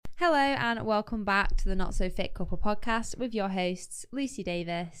Hello and welcome back to the Not So Fit Couple podcast with your hosts Lucy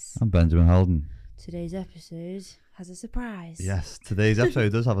Davis. I'm Benjamin Holden. Today's episode has a surprise. Yes, today's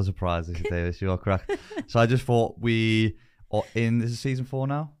episode does have a surprise, Lucy Davis. You are correct. So I just thought we are in. This is season 4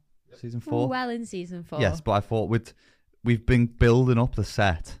 now. Yep. Season 4. Well, in season 4. Yes, but I thought we've been building up the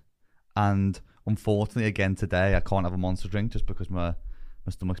set, and unfortunately, again today I can't have a monster drink just because my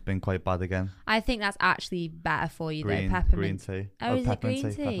stomach's been quite bad again. I think that's actually better for you though. Green Peppermint tea. Oh, is peppermint it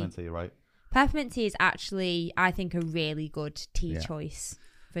green tea? Peppermint tea, you're right. Peppermint tea is actually, I think, a really good tea choice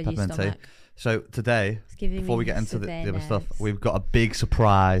for your Peppermint stomach. tea. So today, before we get into the other stuff, we've got a big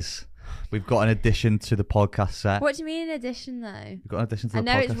surprise. We've got an addition to the podcast set. What do you mean an addition though? We've got an addition to the podcast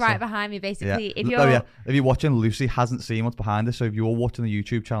I know it's right set. behind me basically. Yeah. If you're watching, Lucy hasn't seen what's behind us. So if you're watching the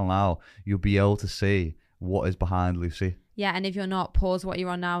YouTube channel now, you'll be able to see what is behind Lucy. Yeah, and if you're not, pause what you're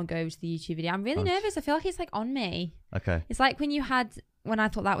on now and go over to the YouTube video. I'm really nervous. I feel like it's like on me. Okay. It's like when I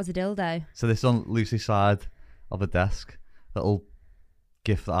thought that was a dildo. So this is on Lucy's side of the desk. Little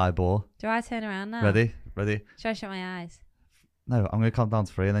gift that I bought. Do I turn around now? Ready? Should I shut my eyes? No, I'm going to count down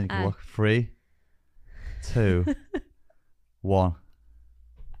to 3 and then you can look. 3, 2, 1.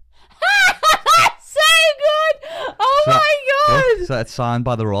 That's so good! Oh my god! So it's signed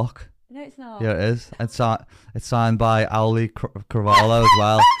by The Rock. No, it's not. Yeah, it is. It's signed by Auli Cravallo as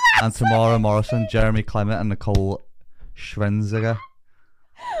well, and Tamara Morrison, Jeremy Clement, and Nicole Schwenziger.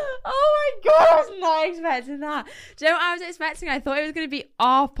 Oh my god, I was not expecting that. Do you know what I was expecting? I thought it was going to be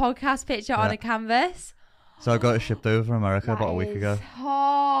our podcast picture on a canvas. So I got it shipped over from America about a week ago.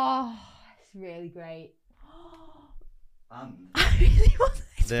 Oh, it's really great. And I really wasn't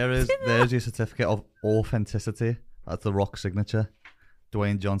expecting there's your certificate of authenticity. That's The Rock signature.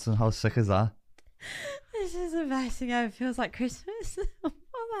 Dwayne Johnson. How sick is that? This is the best thing ever. It feels like Christmas. What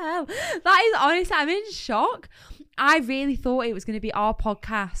the hell? That is honestly, I'm in shock. I really thought it was going to be our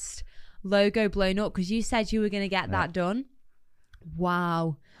podcast logo blown up because you said you were going to get that done.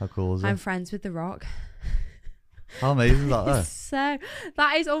 Wow. How cool is it? I'm friends with The Rock. How amazing is that though? So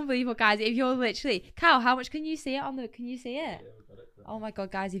that is unbelievable, guys. If you're literally Cal, how much can you see it can you see it? Oh my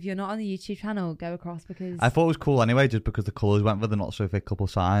god, guys, if you're not on the YouTube channel, go across because I thought it was cool anyway, just because the colours went with the Not So Fit Couple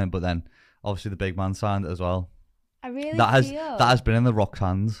sign, but then obviously the big man signed it as well. I really that has been in The Rock's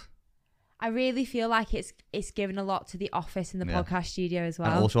hands. I really feel like it's given a lot to The Office and the podcast studio as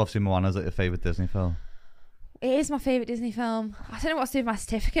well. And also obviously Moana's like your favourite Disney film. It is my favourite Disney film. I don't know what to do with my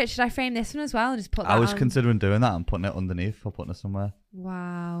certificate. Should I frame this one as well and just put that I was on? considering doing that and putting it underneath or putting it somewhere.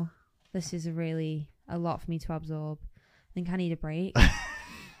 Wow. This is a lot for me to absorb. I think I need a break.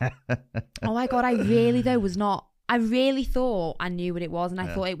 Oh my god, I really thought I knew what it was, and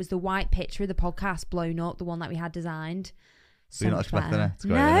I thought it was the white picture of the podcast blown up, the one that we had designed. So you're not expecting it? It's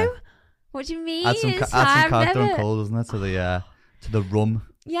great, no? What do you mean? Add some character and colour, doesn't it, to the room.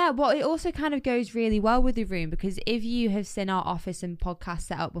 Yeah, well, it also kind of goes really well with the room because if you have seen our office and podcast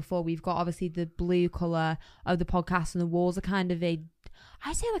set up before, we've got obviously the blue colour of the podcast and the walls are kind of I'd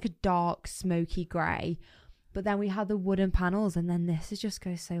say like a dark smoky grey, but then we have the wooden panels and then this just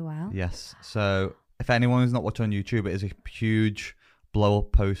goes so well. Yes, so if anyone who's not watching on YouTube, it is a huge blow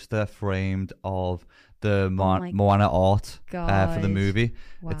up poster framed of the Moana art for the movie.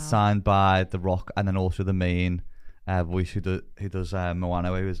 Wow. It's signed by The Rock and then also the main voice who does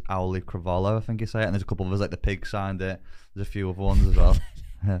Moana, who is Auli Cravallo, I think you say it, and there's a couple of us, like the pig signed it. There's a few other ones as well.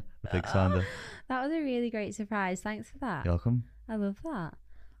 The pig signed it. That was a really great surprise. Thanks for that. You're welcome. I love that.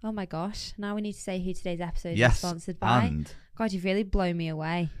 Oh my gosh! Now we need to say who today's episode is sponsored by. And God, you've really blown me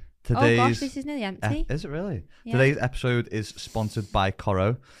away. Oh gosh, this is nearly empty. Is it really? Yeah. Today's episode is sponsored by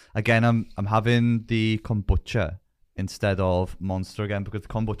Coro. Again, I'm having the kombucha instead of Monster again because the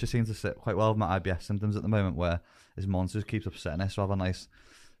kombucha seems to sit quite well with my IBS symptoms at the moment, where this Monster keeps upsetting us. So I have a nice,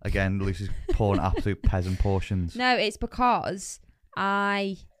 again, Lucy's pouring absolute peasant portions. No, it's because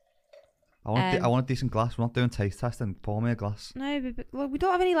I want a decent glass. We're not doing taste testing. Pour me a glass. No, but we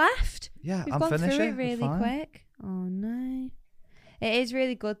don't have any left. Yeah, We've I'm gone finishing. through it really quick. Oh no. It is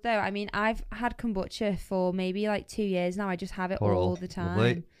really good though. I mean, I've had kombucha for maybe like 2 years now. I just have it all the time.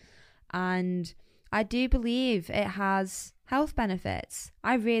 Lovely. And I do believe it has health benefits.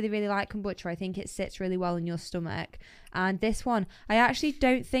 I really, really like kombucha. I think it sits really well in your stomach. And this one, I actually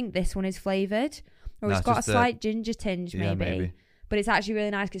don't think this one is flavoured. Or it's got a slight ginger tinge maybe. But it's actually really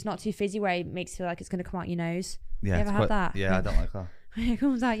nice because it's not too fizzy where it makes it feel like it's going to come out your nose. Yeah, you ever had that? Yeah, I don't like that. It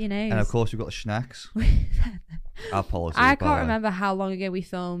comes out your nose. And of course, you've got the snacks. Apologies. I can't remember how long ago we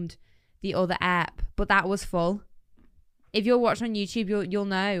filmed the other app, but that was full. If you're watching on YouTube, you'll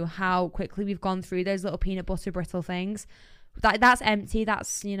know how quickly we've gone through those little peanut butter brittle things. That's empty.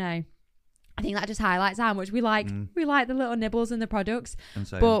 That's, I think that just highlights how much we like the little nibbles and the products.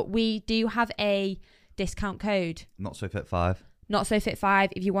 Insane. But we do have a discount code. Not So Fit 5. Not So Fit 5.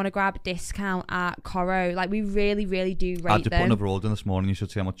 If you want to grab a discount at Coro, like we really, really do rate them. I had to put another order in this morning. You should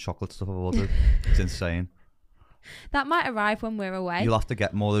see how much chocolate stuff I've ordered. It's insane. That might arrive when we're away. You'll have to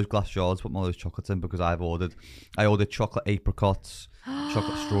get more of those glass jars, put more of those chocolates in, because I ordered chocolate apricots,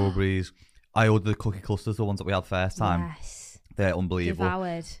 chocolate strawberries. I ordered the cookie clusters, the ones that we had first time. Yes. They're unbelievable.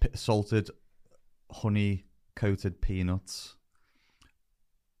 Devoured. Salted honey coated peanuts.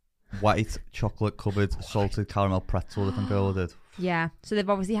 White chocolate covered salted caramel pretzel, I think I ordered. Yeah, so they've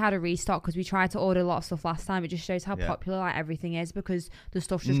obviously had a restock because we tried to order a lot of stuff last time. It just shows how popular like everything is because the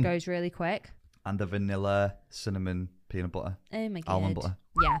stuff just goes really quick. And the vanilla cinnamon peanut butter. Oh my god. Almond butter.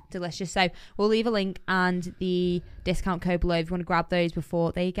 Yeah, delicious. So we'll leave a link and the discount code below if you want to grab those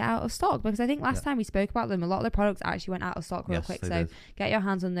before they get out of stock, because I think last time we spoke about them, a lot of the products actually went out of stock real quick. So did. Get your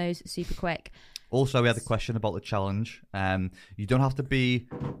hands on those super quick. Also, we had a question about the challenge. You don't have to be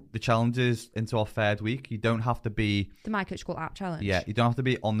the challenges into our third week. You don't have to be the My Coach School app challenge. Yeah, you don't have to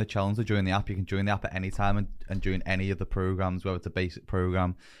be on the challenge or join the app. You can join the app at any time and join any of the programs, whether it's a basic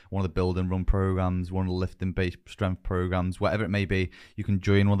program, one of the build and run programs, one of the lifting based strength programs, whatever it may be. You can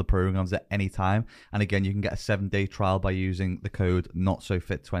join one of the programs at any time. And again, you can get a 7-day trial by using the code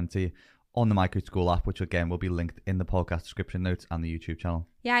NotSoFit20 on the My Coach School app, which again will be linked in the podcast description notes and the YouTube channel.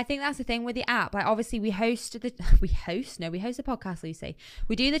 Yeah, I think that's the thing with the app. Like, obviously, we host a podcast, Lucy.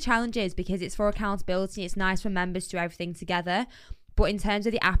 We do the challenges because it's for accountability. It's nice for members to do everything together. But in terms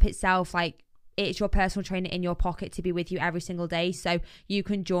of the app itself, like, it's your personal trainer in your pocket to be with you every single day. So you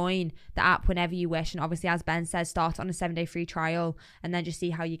can join the app whenever you wish. And obviously, as Ben says, start on a 7-day free trial and then just see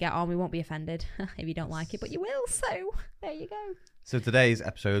how you get on. We won't be offended if you don't like it, but you will. So there you go. So today's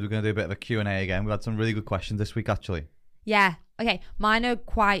episode, we're going to do a bit of a Q&A again. We've had some really good questions this week, actually. Yeah. Okay. Mine are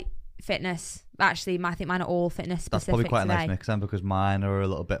quite fitness. Actually, I think mine are all fitness specific. That's probably quite today. A nice mix then, because mine are a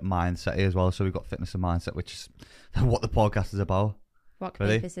little bit mindset-y as well. So we've got fitness and mindset, which is what the podcast is about. Rock,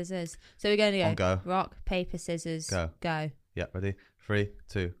 ready? Paper, scissors. So we're going to go. Rock, paper, scissors. Go. Yeah, ready? 3,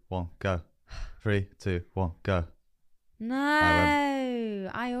 2, 1, go. 3, 2, 1, go.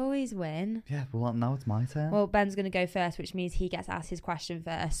 No, I always win. Yeah, well, now it's my turn. Well, Ben's going to go first, which means he gets asked his question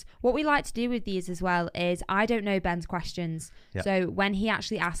first. What we like to do with these as well is I don't know Ben's questions. Yep. So when he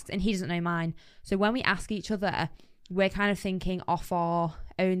actually asks, and he doesn't know mine, so when we ask each other, we're kind of thinking off our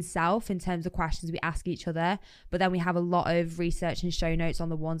own self in terms of questions we ask each other. But then we have a lot of research and show notes on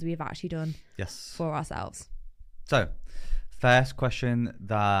the ones we've actually done for ourselves. So, first question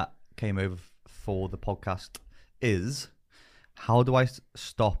that came over for the podcast is, how do I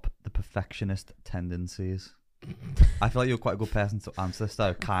stop the perfectionist tendencies? I feel like you're quite a good person to answer this,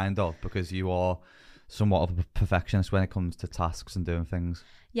 though, kind of, because you are somewhat of a perfectionist when it comes to tasks and doing things.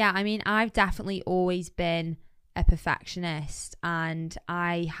 Yeah, I mean, I've definitely always been a perfectionist, and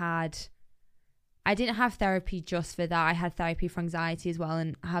I didn't have therapy just for that. I had therapy for anxiety as well,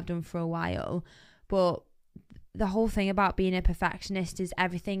 and have done for a while. But the whole thing about being a perfectionist is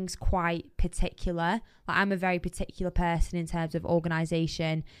everything's quite particular. Like, I'm a very particular person in terms of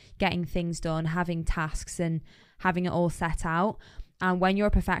organisation, getting things done, having tasks and having it all set out. And when you're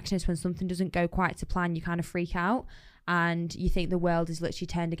a perfectionist, when something doesn't go quite to plan, you kind of freak out and you think the world is literally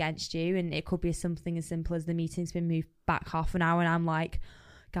turned against you. And it could be something as simple as the meeting's been moved back half an hour and I'm like,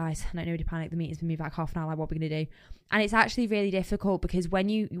 guys, I don't know, to panic, the meeting's been moved back half an hour, like, what are we going to do? And it's actually really difficult because when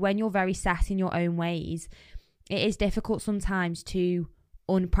you're very set in your own ways, it is difficult sometimes to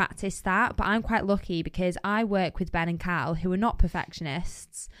unpractice that. But I'm quite lucky because I work with Ben and Cal, who are not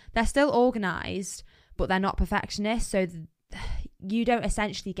perfectionists. They're still organised, but they're not perfectionists. So you don't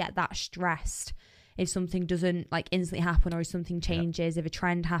essentially get that stressed if something doesn't like instantly happen, or if something changes, if a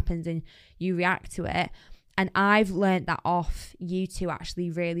trend happens and you react to it. And I've learned that off you two actually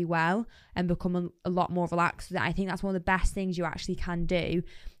really well and become a lot more relaxed with it. I think that's one of the best things you actually can do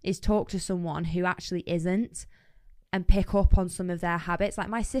is talk to someone who actually isn't and pick up on some of their habits. Like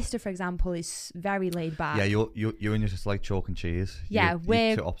my sister, for example, is very laid back. Yeah, you and your sister like chalk and cheese. Yeah,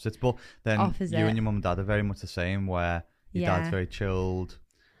 we're two opposites. But then opposite. You and your mum and dad are very much the same, where your dad's very chilled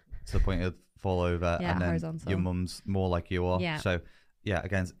to the point of fall over, and then horizontal. Your mum's more like you are. Yeah. So yeah,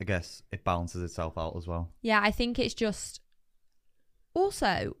 again, I guess it balances itself out as well. Yeah, I think it's just...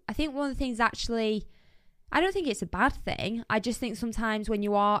 Also, I think one of the things actually... I don't think it's a bad thing. I just think sometimes when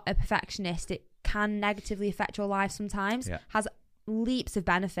you are a perfectionist, it can negatively affect your life sometimes. Yeah. Has leaps of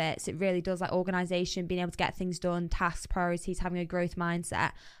benefits. It really does, like organization, being able to get things done, tasks, priorities, having a growth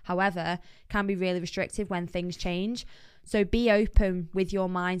mindset. However, can be really restrictive when things change. So be open with your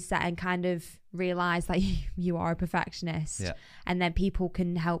mindset and kind of realize that you are a perfectionist. Yeah. And then people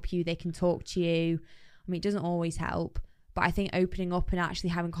can help you. They can talk to you. I mean, it doesn't always help, but I think opening up and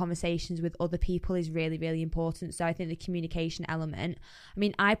actually having conversations with other people is really, really important. So I think the communication element, I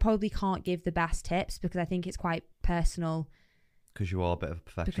mean, I probably can't give the best tips because I think it's quite personal. Because you are a bit of a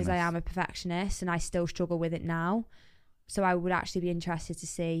perfectionist. Because I am a perfectionist and I still struggle with it now. So I would actually be interested to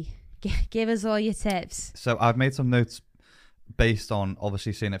see, give us all your tips. So I've made some notes based on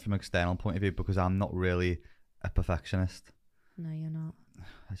obviously seeing it from an external point of view, because I'm not really a perfectionist. No, you're not.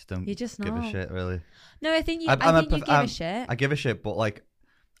 I just don't You're just give not. a shit, really. No, I think you give a shit. I give a shit, but like,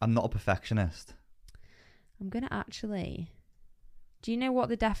 I'm not a perfectionist. I'm going to actually... Do you know what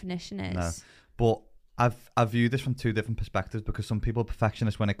the definition is? No, but I've viewed this from two different perspectives, because some people are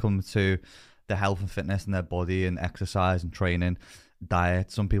perfectionists when it comes to their health and fitness and their body and exercise and training,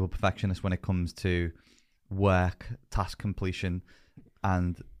 diet. Some people are perfectionists when it comes to work, task completion,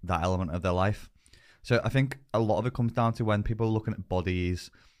 and that element of their life. So I think a lot of it comes down to when people are looking at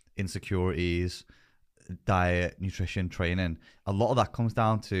bodies, insecurities, diet, nutrition, training. A lot of that comes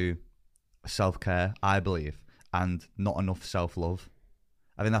down to self-care, I believe, and not enough self-love.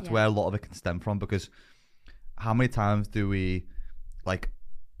 I think that's where a lot of it can stem from, because how many times do we like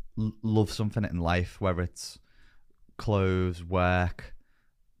love something in life, whether it's clothes, work,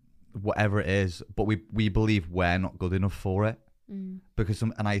 whatever it is, but we believe we're not good enough for it because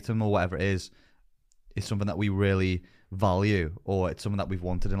an item or whatever it is something that we really value, or it's something that we've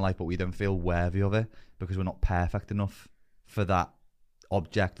wanted in life, but we don't feel worthy of it because we're not perfect enough for that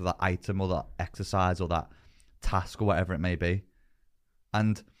object or that item or that exercise or that task or whatever it may be.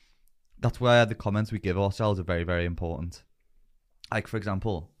 And that's where the comments we give ourselves are very, very important. Like, for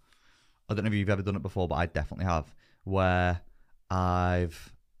example, I don't know if you've ever done it before, but I definitely have, where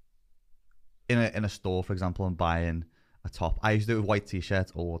I've in a store, for example, I'm buying a top. I used to do it with white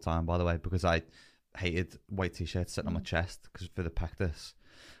t-shirts all the time, by the way, because I hated white t-shirts sitting on my chest because for the practice.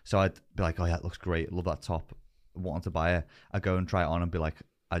 So I'd be like, oh yeah, it looks great, love that top, wanting to buy it. I'd go and try it on and be like,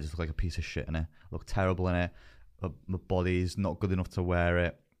 I just look like a piece of shit in it, I look terrible in it, my body's not good enough to wear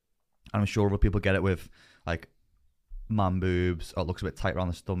it. And I'm sure other people get it with like man boobs, or it looks a bit tight around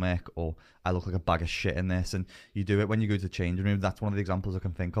the stomach, or I look like a bag of shit in this. And you do it when you go to the changing room. That's one of the examples I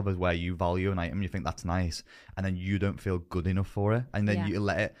can think of, is where you value an item, you think that's nice, and then you don't feel good enough for it, and then you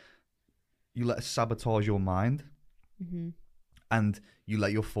let it sabotage your mind, and you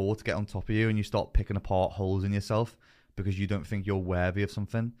let your thoughts get on top of you, and you start picking apart holes in yourself because you don't think you're worthy of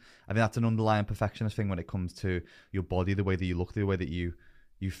something. I mean, that's an underlying perfectionist thing when it comes to your body, the way that you look, the way that you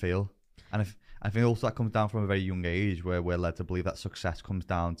feel. And I think also that comes down from a very young age, where we're led to believe that success comes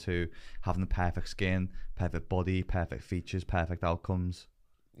down to having the perfect skin, perfect body, perfect features, perfect outcomes.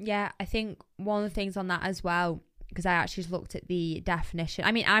 Yeah, I think one of the things on that as well, because I actually just looked at the definition.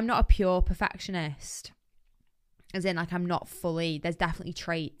 I mean, I'm not a pure perfectionist, as in like I'm not fully. There's definitely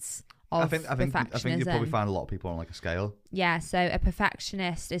traits of perfectionism. I think you probably find a lot of people on like a scale. Yeah, so a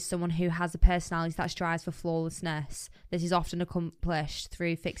perfectionist is someone who has a personality that strives for flawlessness. This is often accomplished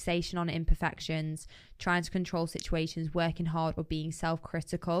through fixation on imperfections, trying to control situations, working hard, or being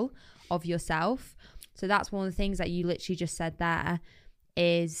self-critical of yourself. So that's one of the things that you literally just said there,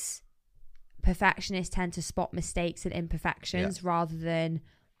 is perfectionists tend to spot mistakes and imperfections rather than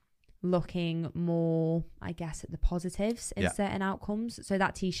looking more, I guess, at the positives in certain outcomes. So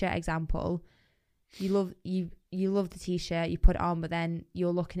that t-shirt example, you love the t-shirt, you put it on, but then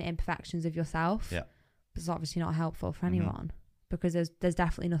you're looking at imperfections of yourself. Yeah, it's obviously not helpful for anyone, because there's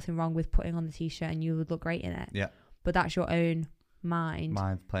definitely nothing wrong with putting on the t-shirt and you would look great in it. Yeah, but that's your own mind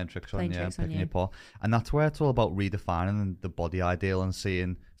playing tricks on you, picking your paw. And that's where it's all about redefining the body ideal and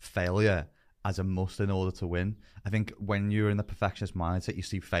seeing failure as a must in order to win. I think when you're in the perfectionist mindset, you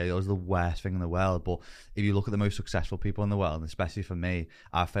see failure as the worst thing in the world. But if you look at the most successful people in the world, and especially for me,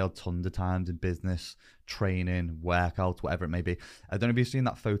 I've failed tons of times in business, training, workouts, whatever it may be. I don't know if you've seen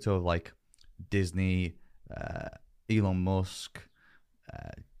that photo of like Disney, Elon Musk,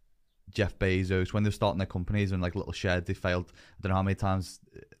 Jeff Bezos, when they're starting their companies and like little sheds, they failed. I don't know how many times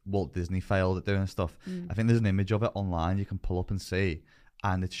Walt Disney failed at doing stuff. I think there's an image of it online you can pull up and see,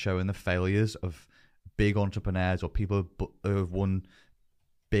 and it's showing the failures of big entrepreneurs or people who have won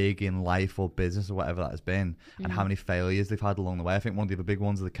big in life or business or whatever that has been, and how many failures they've had along the way. I think one of the other big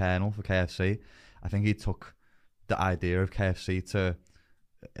ones is the Colonel for KFC. I think he took the idea of KFC to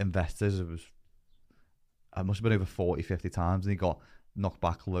investors. It must have been over 40, 50 times, and he got knocked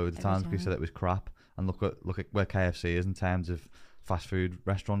back loads of times because he said it was crap. And look at where KFC is in terms of fast food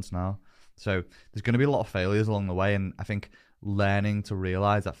restaurants now. So there's going to be a lot of failures along the way, and I think learning to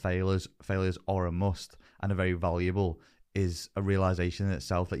realize that failures are a must and are very valuable is a realization in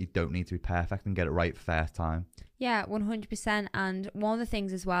itself that you don't need to be perfect and get it right first time. Yeah, 100%. And one of the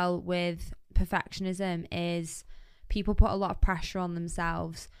things as well with perfectionism is people put a lot of pressure on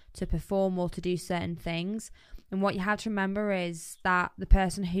themselves to perform or to do certain things. And what you have to remember is that the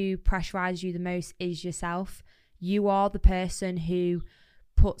person who pressurizes you the most is yourself. You are the person who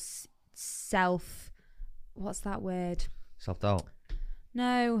puts what's that word? Self-doubt.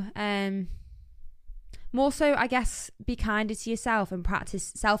 No, more so, I guess, be kinder to yourself and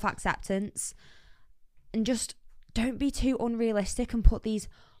practice self-acceptance, and just don't be too unrealistic and put these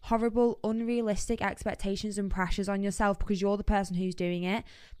horrible, unrealistic expectations and pressures on yourself because you're the person who's doing it.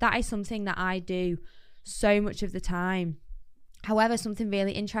 That is something that I do so much of the time. However, something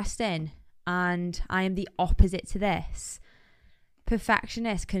really interesting, and I am the opposite to this.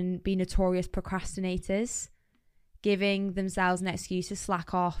 Perfectionists can be notorious procrastinators, giving themselves an excuse to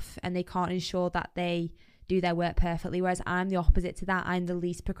slack off, and they can't ensure that they do their work perfectly, whereas I'm the opposite to that. I'm the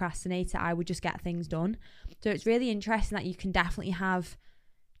least procrastinator. I would just get things done. So it's really interesting that you can definitely have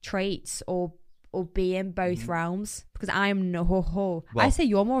traits or be in both realms, because I'm well, I say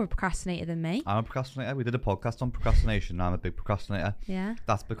you're more of a procrastinator than me. I'm a procrastinator. We did a podcast on procrastination, and I'm a big procrastinator. Yeah.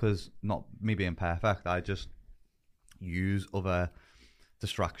 That's because, not me being perfect, I just use other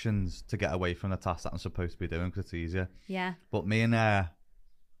distractions to get away from the task that I'm supposed to be doing because it's easier. Yeah. But me and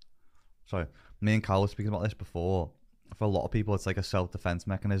Carl were speaking about this before. For a lot of people, it's like a self-defense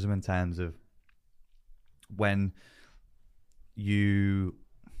mechanism in terms of when you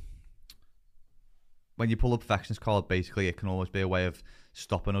pull a perfectionist card, basically it can always be a way of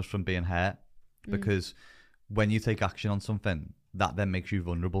stopping us from being hurt, because when you take action on something, that then makes you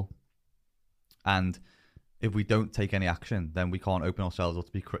vulnerable. And if we don't take any action, then we can't open ourselves up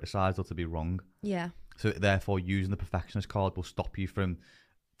to be criticised or to be wrong. Yeah. So therefore, using the perfectionist card will stop you from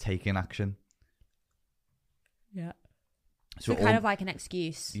taking action. Yeah. So kind of like an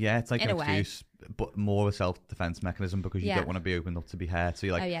excuse. Yeah, it's like an excuse, but more of a self-defense mechanism, because you don't want to be opened up to be hurt. So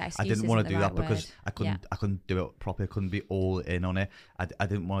you're like, I didn't want to do that because I couldn't do it properly. I couldn't be all in on it. I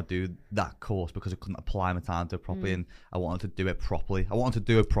didn't want to do that course because I couldn't apply my time to it properly, and I wanted to do it properly.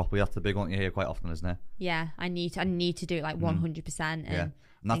 That's the big one you hear quite often, isn't it? Yeah, I need to do it like 100%. Yeah.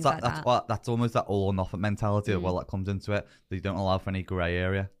 And that's almost that all or nothing mentality as well that comes into it. That you don't allow for any grey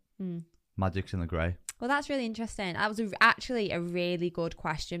area. Magic's in the grey. Well, that's really interesting. That was actually a really good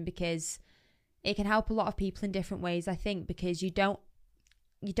question, because it can help a lot of people in different ways, I think, because you don't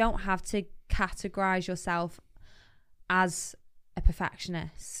have to categorize yourself as a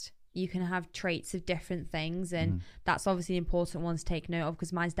perfectionist. You can have traits of different things, and that's obviously an important one to take note of,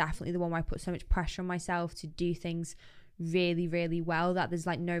 because mine's definitely the one where I put so much pressure on myself to do things really, really well that there's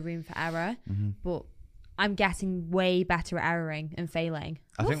like no room for error. But I'm getting way better at erroring and failing.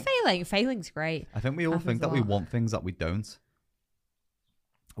 Failing's great. I think we all think that we want things that we don't.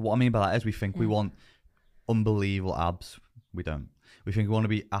 What I mean by that is we think we want unbelievable abs. We don't. We think we want to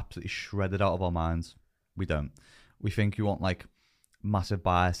be absolutely shredded out of our minds. We don't. We think we want like massive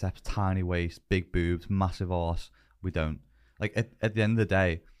biceps, tiny waist, big boobs, massive arse. We don't. Like at the end of the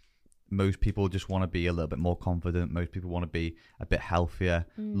day, most people just want to be a little bit more confident. Most people want to be a bit healthier,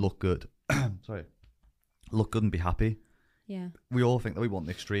 look good. Look good and be happy. Yeah. We all think that we want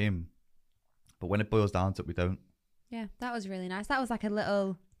the extreme, but when it boils down to it, we don't. Yeah, that was really nice. That was like a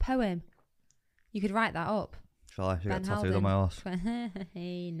little poem. You could write that up. Shall I? Should I get tattooed on my arse?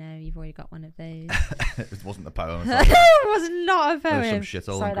 Hey, no, you've already got one of those. It wasn't a poem. It was not a poem. There's some shit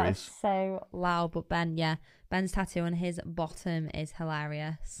all in Greece. That's so loud, but Ben's tattoo on his bottom is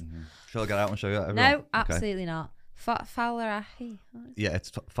hilarious. Shall I get out and show you that, everyone? No, absolutely not. Falaraki. Yeah,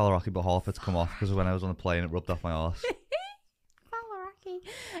 it's Falaraki, but half it's come off because when I was on the plane, it rubbed off my arse. Falaraki.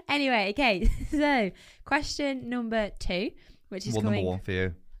 Anyway, okay. So, question number 2, which is number 1 for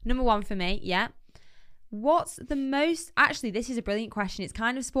you. Number 1 for me. Yeah. What's the most? Actually, this is a brilliant question. It's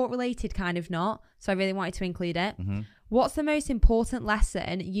kind of sport related, kind of not. So I really wanted to include it. What's the most important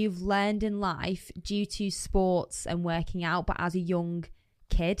lesson you've learned in life due to sports and working out, but as a young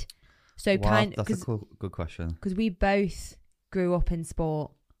kid? So that's a good question. Because we both grew up in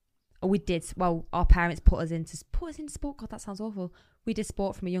sport, or we did. Well, our parents put us into sport. God, that sounds awful. We did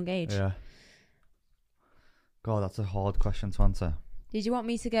sport from a young age. Yeah. God, that's a hard question to answer. Did you want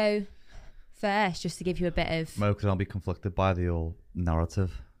me to go first, just to give you a bit of? No, because I'll be conflicted by the old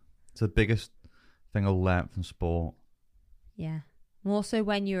narrative. It's the biggest thing I learned from sport. Yeah. More so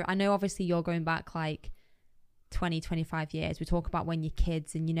when I know obviously you're going back like 20, 25 years. We talk about when you're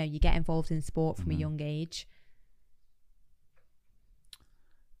kids and, you get involved in sport from a young age.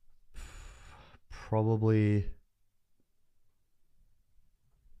 probably...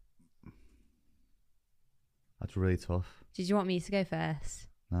 That's really tough. Did you want me to go first?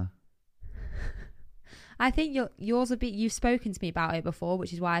 No. I think yours a bit. You've spoken to me about it before,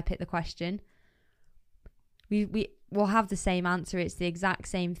 which is why I picked the question. We'll have the same answer. It's the exact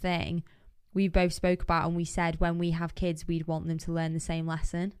same thing we both spoke about, and we said when we have kids, we'd want them to learn the same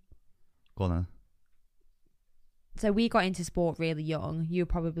lesson. Go on then. So we got into sport really young. You were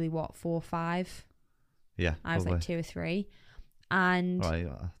probably, 4 or 5? Yeah, I was like 2 or 3. And right,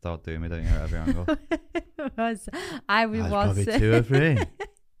 don't do me, don't you? At every angle. I was probably 2 or 3.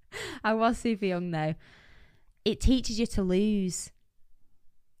 I was super young though. It teaches you to lose.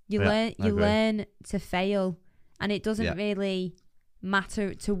 You learn to fail, and it doesn't really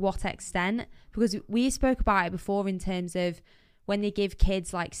matter to what extent, because we spoke about it before in terms of when they give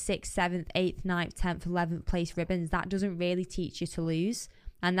kids like 6th, 7th, 8th, 9th, 10th, 11th place ribbons, that doesn't really teach you to lose,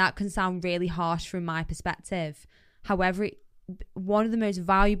 and that can sound really harsh from my perspective. However, one of the most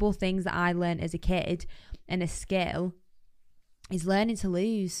valuable things that I learned as a kid, and a skill, is learning to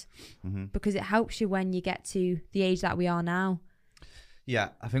lose, because it helps you when you get to the age that we are now. Yeah,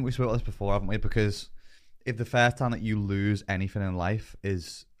 I think we spoke about this before, haven't we? Because if the first time that you lose anything in life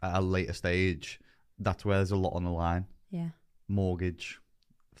is at a later stage, that's where there's a lot on the line. Yeah. Mortgage,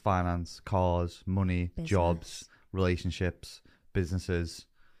 finance, cars, money, jobs, relationships, businesses.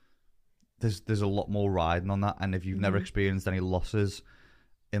 There's a lot more riding on that. And if you've never experienced any losses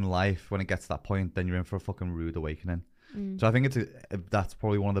in life, when it gets to that point, then you're in for a fucking rude awakening. So I think that's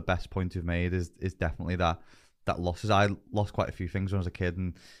probably one of the best points you've made is definitely that losses. I lost quite a few things when I was a kid,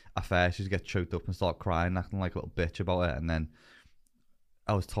 and at first you just get choked up and start crying, acting like a little bitch about it, and then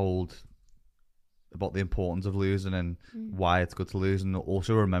I was told about the importance of losing and why it's good to lose, and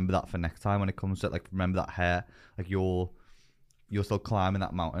also remember that for next time when it comes to it. Like, remember that hair, like you're still climbing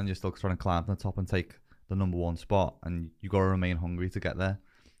that mountain, you're still trying to climb to the top and take the number 1 spot, and you got to remain hungry to get there.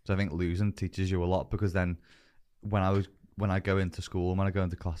 So I think losing teaches you a lot, because then when I go into school and when I go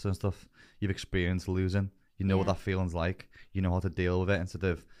into classes and stuff, you've experienced losing. You know what that feeling's like. You know how to deal with it instead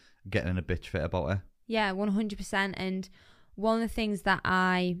of getting in a bitch fit about it. Yeah, 100%. And one of the things that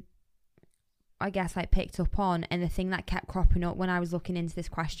I guess I picked up on, and the thing that kept cropping up when I was looking into this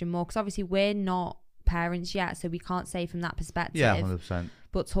question more, because obviously we're not parents yet, so we can't say from that perspective. Yeah, 100%.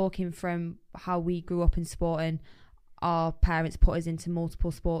 But talking from how we grew up in sport, and our parents put us into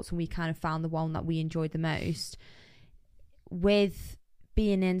multiple sports, and we kind of found the one that we enjoyed the most. With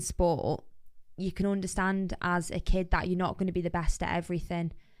being in sport, you can understand as a kid that you're not going to be the best at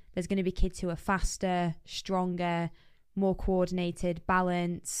everything. There's going to be kids who are faster, stronger, more coordinated,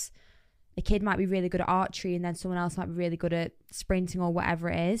 balance. A kid might be really good at archery, and then someone else might be really good at sprinting or whatever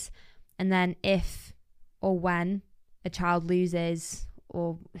it is. And then if or when a child fails,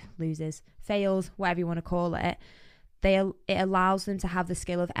 whatever you want to call it, it allows them to have the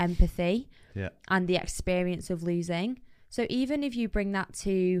skill of empathy and the experience of losing. So even if you bring that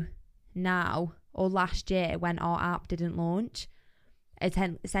to now or last year when our app didn't launch, it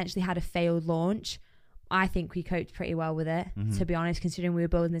essentially had a failed launch, I think we coped pretty well with it, to be honest, considering we were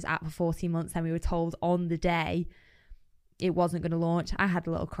building this app for 14 months and we were told on the day it wasn't going to launch. I had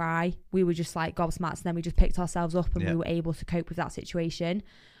a little cry. We were just like gobsmacked, and then we just picked ourselves up and we were able to cope with that situation.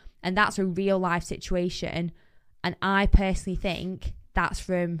 And that's a real life situation. And I personally think that's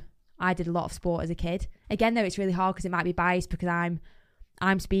from, I did a lot of sport as a kid. Again, though, it's really hard because it might be biased because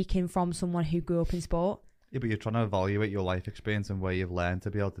I'm speaking from someone who grew up in sport. Yeah, but you're trying to evaluate your life experience and where you've learned to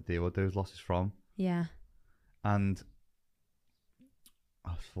be able to deal with those losses from. Yeah. And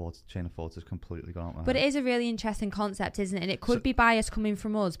chain of thoughts has completely gone out my But head. it is a really interesting concept, isn't it? And it could be bias coming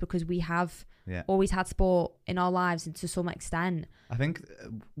from us because we have always had sport in our lives, and to some extent. I think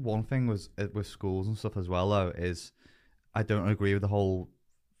one thing was with schools and stuff as well, though, is I don't agree with the whole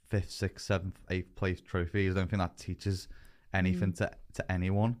 5th, 6th, 7th, 8th place trophies. I don't think that teaches anything to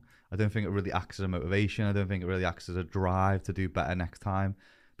anyone. I don't think it really acts as a motivation. I don't think it really acts as a drive to do better next time,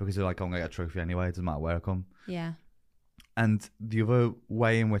 because they're like, I'm going to get a trophy anyway. It doesn't matter where I come. Yeah. And the other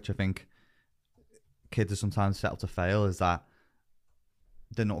way in which I think kids are sometimes set up to fail is that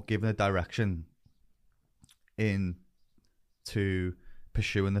they're not given a direction into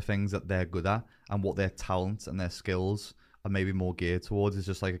pursuing the things that they're good at, and what their talents and their skills are maybe more geared towards is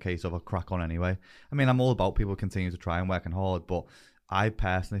just like a case of a crack on anyway. I mean, I'm all about people continuing to try and working hard, but I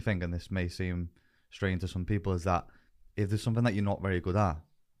personally think, and this may seem strange to some people, is that if there's something that you're not very good at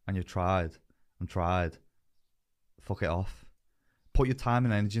and you've tried and tried, fuck it off. Put your time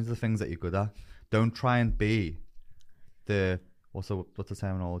and energy into the things that you're good at. Don't try and be the what's the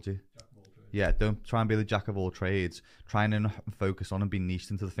terminology? Yeah, don't try and be the jack of all trades. Try and focus on and be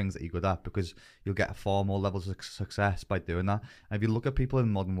niched into the things that you're good at, because you'll get far more levels of success by doing that. And if you look at people in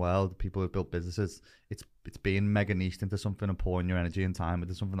the modern world, people who've built businesses, it's being mega niched into something and pouring your energy and time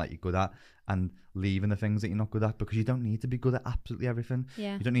into something that you're good at, and leaving the things that you're not good at, because you don't need to be good at absolutely everything.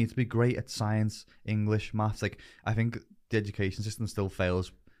 Yeah. You don't need to be great at science, English, maths. Like, I think the education system still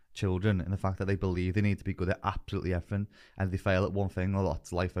fails children in the fact that they believe they need to be good at absolutely everything, and if they fail at one thing, well,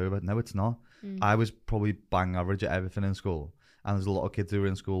 that's life over. No, it's not. I was probably bang average at everything in school, and there's a lot of kids who were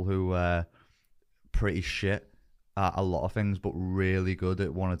in school who were pretty shit at a lot of things but really good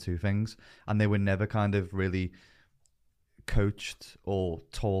at one or two things, and they were never kind of really coached or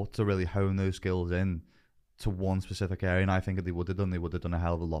taught to really hone those skills in to one specific area. And I think if they would have done a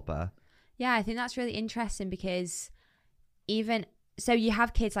hell of a lot better. Yeah, I think that's really interesting, because even so, you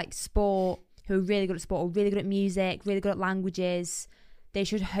have kids like sport who are really good at sport, or really good at music, really good at languages. They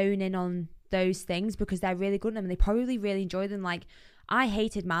should hone in on those things because they're really good at them and they probably really enjoy them. Like, I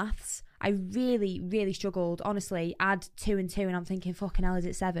hated maths. I really, really struggled. Honestly, add 2 and 2 and I'm thinking, fucking hell, is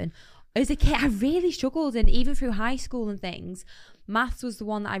it 7? As a kid, I really struggled, and even through high school and things, maths was the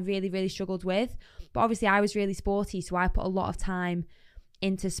one that I really, really struggled with. But obviously I was really sporty, so I put a lot of time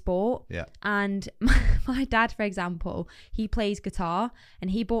into sport. Yeah. And my dad, for example, he plays guitar,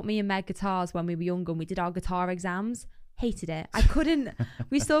 and he bought me and Meg guitars when we were younger, and we did our guitar exams. Hated it. I couldn't.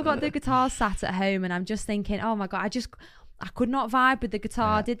 We still got the guitar sat at home, and I'm just thinking, oh my God, I could not vibe with the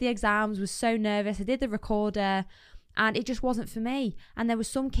guitar. Yeah. Did the exams, was so nervous. I did the recorder, and it just wasn't for me. And there were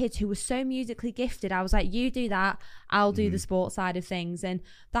some kids who were so musically gifted. I was like, you do that, I'll do the sports side of things. And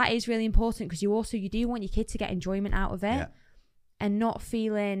that is really important, because you do want your kid to get enjoyment out of it. Yeah. And not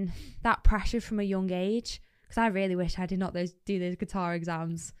feeling that pressure from a young age. Because I really wish I did not do those guitar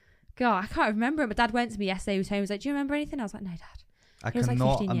exams. God, I can't remember it. My dad went to me yesterday, he was home, he was like, do you remember anything? I was like, no, Dad. I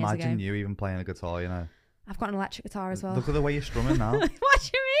cannot imagine you even playing a guitar, you know. I've got an electric guitar as well. Look at the way you're strumming now. What do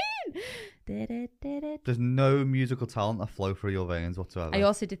you mean? There's no musical talent that flow through your veins whatsoever. I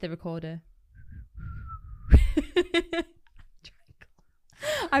also did the recorder.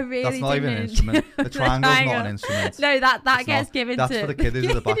 I really That's not even an instrument. The triangle's not an instrument. No, that gets given that's to... That's for the kid who's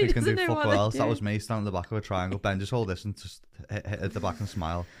at the back who can do doesn't know fuck what else. they That do. was me standing at the back of a triangle. Ben, just hold this and just hit at the back and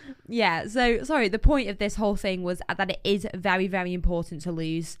smile. Yeah, so, sorry, the point of this whole thing was that it is very, very important to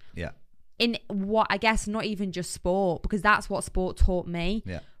lose. Yeah. In what, I guess, not even just sport, because that's what sport taught me.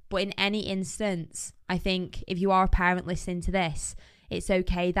 Yeah. But in any instance, I think if you are a parent listening to this, it's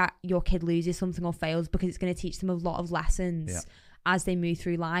okay that your kid loses something or fails, because it's going to teach them a lot of lessons as they move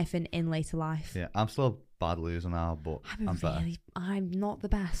through life and in later life. Yeah, I'm still a bad loser now, but I'm not the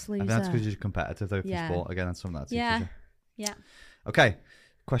best loser. I think that's because you're competitive though for sport. Again, that's something that teaches you. Yeah. Okay,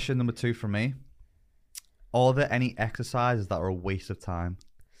 question number 2 from me. Are there any exercises that are a waste of time?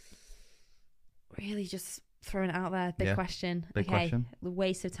 Really just throwing it out there. Big question. Big question. The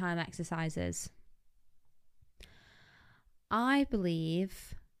waste of time exercises. I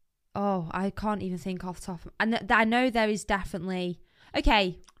believe... Oh, I can't even think off the top. And I know there is definitely... Okay.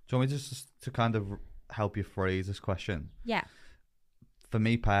 Do you want me just to kind of help you phrase this question? Yeah. For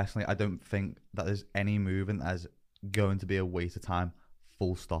me personally, I don't think that there's any movement as going to be a waste of time,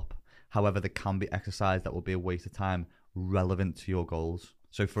 full stop. However, there can be exercise that will be a waste of time relevant to your goals.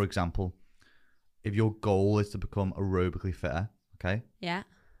 So, for example, if your goal is to become aerobically fitter, okay? Yeah.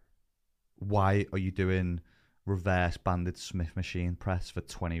 Why are you doing reverse banded Smith machine press for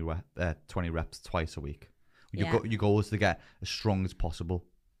 20 reps twice a week? Your goal is to get as strong as possible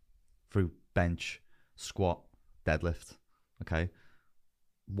through bench, squat, deadlift, okay?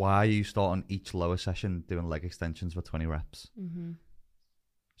 Why are you starting each lower session doing leg extensions for 20 reps? Mm-hmm.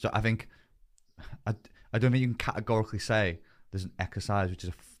 So I think, I don't think you can categorically say there's an exercise which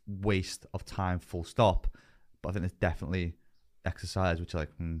is a waste of time, full stop, but I think there's definitely exercise which are like,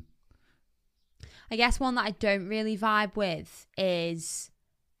 I guess one that I don't really vibe with is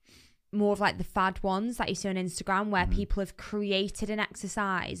more of like the fad ones that you see on Instagram, where people have created an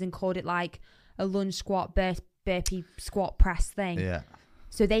exercise and called it like a lunge squat, burpee squat press thing. Yeah.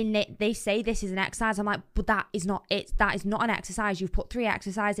 So they say this is an exercise. I'm like, but that is not it. That is not an exercise. You've put 3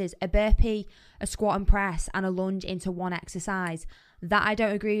 exercises: a burpee, a squat and press, and a lunge into one exercise. That I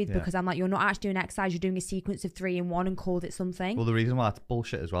don't agree with, because I'm like, you're not actually doing an exercise. You're doing a sequence of 3 in one and called it something. Well, the reason why that's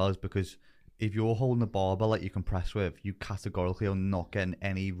bullshit as well is because if you're holding a barbell that you can press with, you categorically are not getting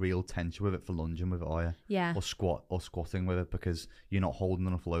any real tension with it for lunging with it, are you? Yeah. Or squatting with it, because you're not holding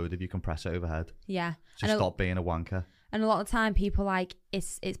enough load if you can press it overhead. Yeah. So stop being a wanker. And a lot of the time people like,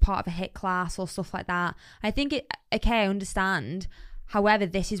 it's part of a HIIT class or stuff like that. I think I understand. However,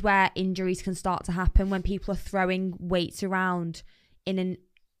 this is where injuries can start to happen, when people are throwing weights around in an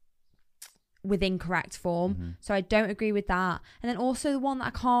within correct form. So I don't agree with that. And then also the one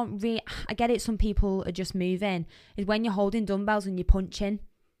that I get it, some people are just moving, is when you're holding dumbbells and you're punching.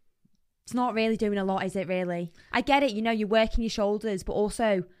 It's not really doing a lot, is it really? I get it, you're working your shoulders, but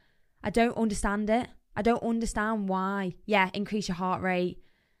also I don't understand it. I don't understand why. Yeah, increase your heart rate.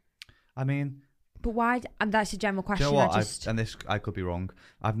 I mean... But why? And that's a general question. Do you know what? I could be wrong.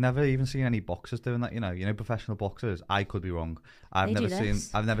 I've never even seen any boxers doing that. Professional boxers. I could be wrong. I've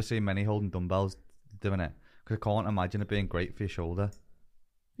never seen many holding dumbbells doing it, because I can't imagine it being great for your shoulder.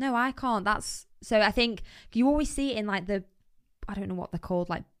 No, I can't. So I think you always see it in like I don't know what they're called,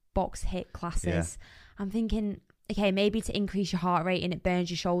 like box hit classes. Yeah. I'm thinking, okay, maybe to increase your heart rate and it burns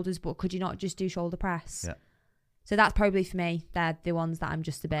your shoulders, but could you not just do shoulder press? Yeah. So that's probably for me. They're the ones that I'm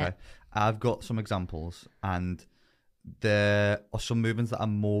just a bit... Okay. I've got some examples, and there are some movements that are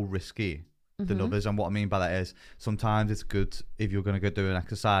more risky than others. And what I mean by that is sometimes it's good if you're going to go do an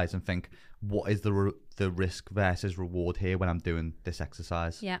exercise and think, what is the risk versus reward here when I'm doing this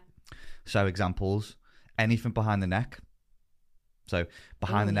exercise? Yeah. So examples, anything behind the neck. So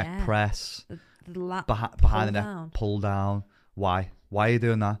behind the neck press, behind the neck pull down. Why? Why are you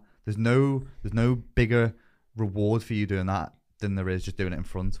doing that? There's no bigger reward for you doing that than there is just doing it in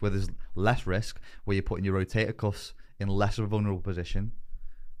front, where there's less risk, where you're putting your rotator cuffs in less of a vulnerable position,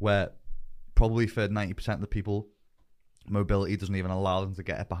 where probably for 90% of the people, mobility doesn't even allow them to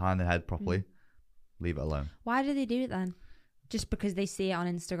get it behind their head properly. Leave it alone. Why do they do it then? Just because they see it on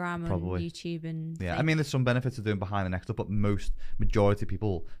Instagram and YouTube and yeah, I mean, there's some benefits of doing behind the neck stuff, but majority of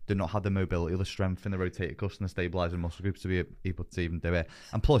people do not have the mobility or the strength in the rotator cuffs and the stabilizing muscle groups to be able to even do it.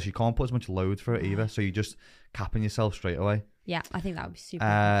 And plus, you can't put as much load for it either, so you're just capping yourself straight away. Yeah, I think that would be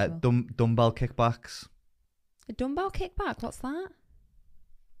super dumbbell kickbacks. A dumbbell kickback? What's that?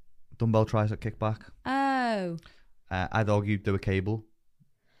 Dumbbell tricep kickback. Oh. I'd argue do a cable.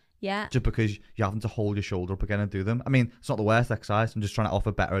 Yeah. Just because you're having to hold your shoulder up again and do them. I mean, it's not the worst exercise. I'm just trying to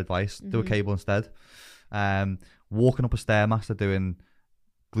offer better advice. Do a cable instead. Walking up a Stairmaster doing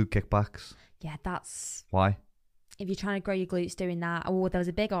glute kickbacks. Yeah, that's... Why? If you're trying to grow your glutes doing that. Oh, there was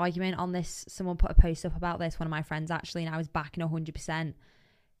a big argument on this. Someone put a post up about this, one of my friends actually, and I was backing 100%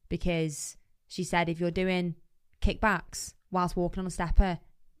 because she said if you're doing kickbacks whilst walking on a stepper,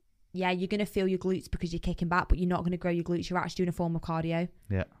 yeah, you're going to feel your glutes because you're kicking back, but you're not going to grow your glutes. You're actually doing a form of cardio.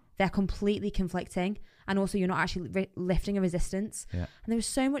 Yeah. They're completely conflicting, and also you're not actually lifting a resistance. Yeah. And there was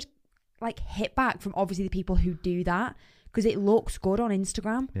so much like hit back from obviously the people who do that because it looks good on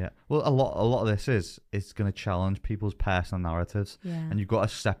Instagram. Yeah. Well, a lot of this is going to challenge people's personal narratives, and you've got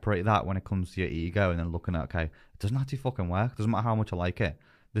to separate that when it comes to your ego, and then looking at, okay, it doesn't actually fucking work. It doesn't matter how much I like it.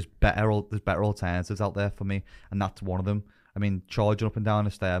 There's better alternatives out there for me, and that's one of them. I mean, charging up and down a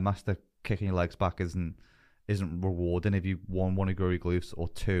Stairmaster, kicking your legs back isn't rewarding if you want to grow your glutes, or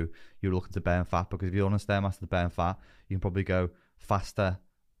two, you're looking to burn fat, because if you're on a Stairmaster to burn fat, you can probably go faster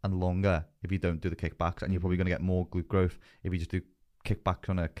and longer if you don't do the kickbacks, and you're probably going to get more glute growth if you just do kickbacks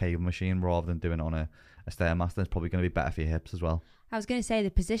on a cable machine rather than doing it on a Stairmaster. It's probably going to be better for your hips as well. I was going to say, the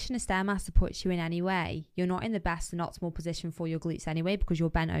position a Stairmaster puts you in anyway, you're not in the best and optimal position for your glutes anyway because you're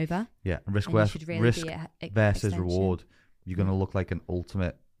bent over. Yeah, risk versus reward. You're going to look like an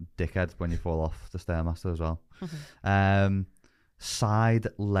ultimate dickhead when you fall off the Stairmaster as well. Side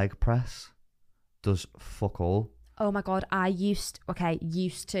leg press does fuck all. Oh my god, I used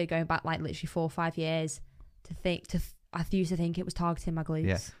to, going back like literally 4 or 5 years, I used to think it was targeting my glutes.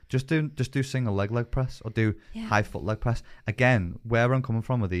 Yeah, just do single leg press, or do high foot leg press. Again, where I'm coming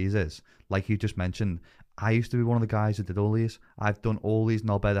from with these is, like you just mentioned, I used to be one of the guys who did all these. I've done all these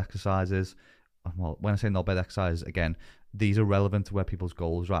knob head exercises. Well, when I say knob head exercises, again, these are relevant to where people's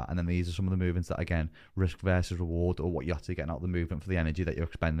goals are at, and then these are some of the movements that, again, risk versus reward, or what you're actually getting out of the movement for the energy that you're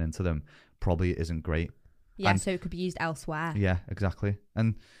expending into them, probably isn't great. Yeah, so it could be used elsewhere. Yeah, exactly.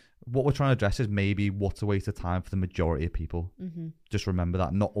 And what we're trying to address is maybe what's a waste of time for the majority of people. Just remember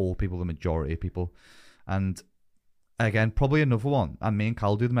that. Not all people, the majority of people. And again, probably another one, and me and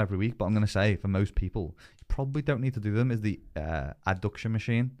Cal do them every week, but I'm going to say for most people, you probably don't need to do them, is the adduction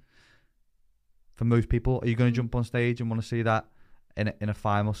machine. For most people, are you going to jump on stage and want to see that in a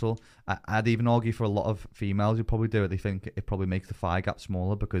thigh muscle? I'd even argue for a lot of females who probably do it, they think it probably makes the thigh gap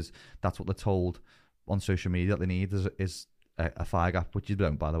smaller because that's what they're told on social media that they need is a thigh gap, which you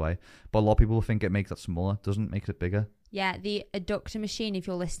don't, by the way. But a lot of people think it makes that smaller. It doesn't, make it bigger. Yeah, the adductor machine, if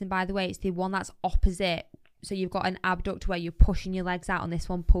you're listening, by the way, it's the one that's opposite. So you've got an abductor where you're pushing your legs out, and this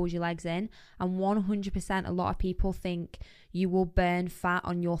one pulls your legs in. And 100%, a lot of people think you will burn fat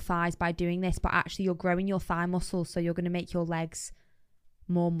on your thighs by doing this, but actually you're growing your thigh muscles, so you're going to make your legs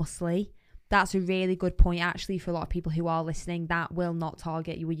more muscly. That's a really good point, actually, for a lot of people who are listening. That will not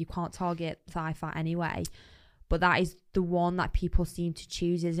target you. You can't target thigh fat anyway. But that is the one that people seem to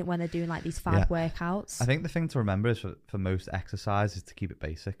choose, isn't it, when they're doing like these fad workouts? I think the thing to remember is for most exercise is to keep it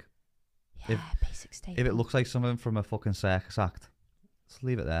basic. Yeah, basic staple. If it looks like something from a fucking circus act, just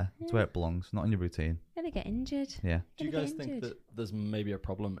leave it there. It's where it belongs, not in your routine. You're going to get injured. Yeah. Do you guys think that there's maybe a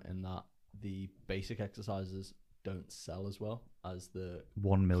problem in that the basic exercises don't sell as well as the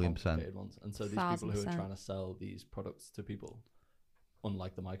 1,000,000% ones? And so these people who are trying to sell these products to people,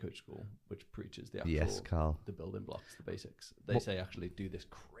 unlike the My Coach School, which preaches the actual the building blocks, the basics, they say actually do this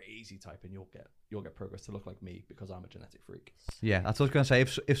crazy type and you'll get progress to look like me because I'm a genetic freak. Yeah, that's what I was going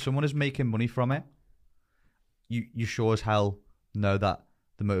to say. If someone is making money from it, you sure as hell know that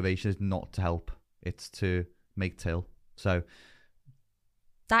the motivation is not to help, it's to make till. So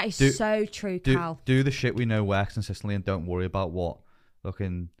that is so true, Cal. Do the shit we know works consistently and don't worry about what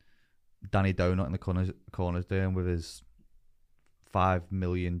fucking Danny Donut in the corner's doing with his 5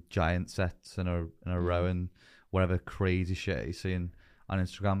 million giant sets in a row and whatever crazy shit he's seeing on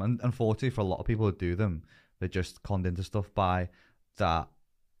Instagram. And unfortunately for a lot of people who do them, they're just conned into stuff by that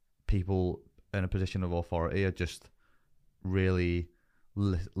people in a position of authority are just really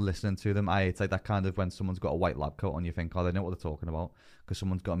listening to them. It's like that kind of when someone's got a white lab coat on, you think, oh, they know what they're talking about because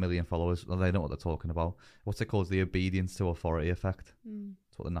someone's got 1 million followers. Well, they know what they're talking about. What's it called? The obedience to authority effect.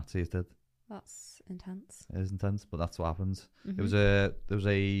 That's what the Nazis did. That's intense. It is intense, but that's what happens. There was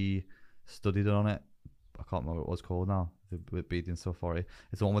a study done on it. I can't remember what it was called now. The obedience to authority.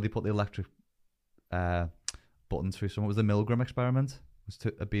 It's the one where they put the electric buttons through someone. It was the Milgram experiment. It was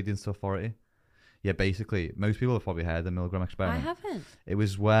to obedience to authority. Yeah, basically, most people have probably heard the Milgram experiment. I haven't. It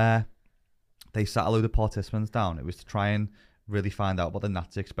was where they sat a load of participants down. It was to try and really find out about the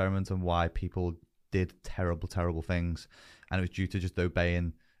Nazi experiment and why people did terrible, terrible things. And it was due to just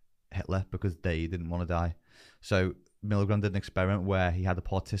obeying Hitler because they didn't want to die. So Milgram did an experiment where he had a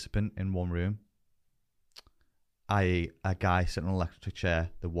participant in one room, i.e. a guy sitting in an electric chair.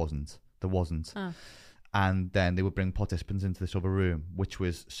 There wasn't. Oh. And then they would bring participants into this other room, which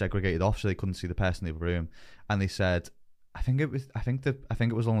was segregated off, so they couldn't see the person in the other room. And they said, I think it was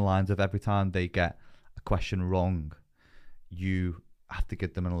along the lines of every time they get a question wrong, you have to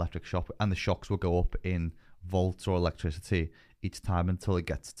give them an electric shock, and the shocks will go up in volts or electricity each time until it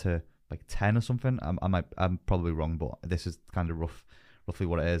gets to like 10 or something. I'm probably wrong, but this is kind of roughly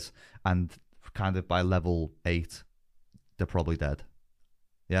what it is. And kind of by level 8, they're probably dead.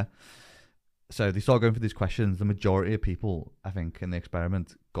 Yeah. So they started going for these questions. The majority of people, I think, in the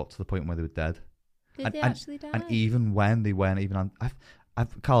experiment got to the point where they were dead. Did they actually die? And even when they weren't even...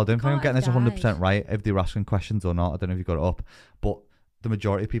 Carl, I don't think I'm getting this 100% right if they were asking questions or not. I don't know if you got it up. But the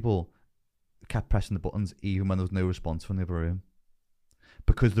majority of people kept pressing the buttons even when there was no response from the other room.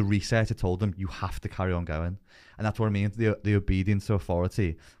 Because the researcher told them, you have to carry on going. And that's what I mean. The obedience to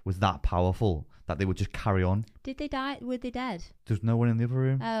authority was that powerful that they would just carry on. Did they die? Were they dead? There's no one in the other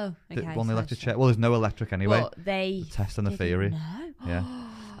room. Oh, okay. On the electric chair. Well, there's no electric anyway. Well, the test and the theory. No. Yeah.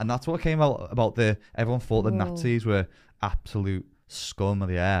 And that's what came out about everyone thought the Nazis were absolute scum of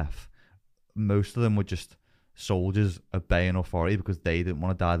the earth. Most of them were just soldiers obeying authority because they didn't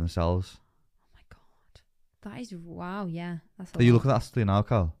want to die themselves. Oh my God. That is, wow, yeah. That's you look at that study now,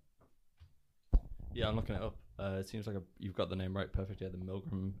 Carl? Yeah, I'm looking it up. It seems like you've got the name right perfect. Yeah, the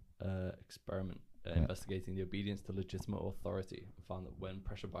Milgram experiment investigating the obedience to legitimate authority, and found that when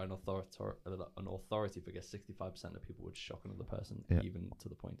pressured by an authority figure, 65% of people would shock another person, even to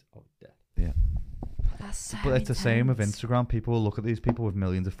the point of death. Yeah. That's so but it's intense. the same with Instagram. People will look at these people with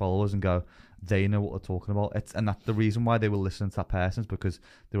millions of followers and go, they know what they're talking about. And that's the reason why they will listen to that person, is because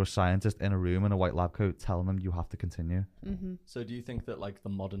there were a scientist in a room in a white lab coat telling them you have to continue. Mm-hmm. So do you think that like the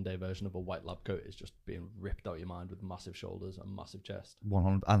modern day version of a white lab coat is just being ripped out your mind with massive shoulders and massive chest?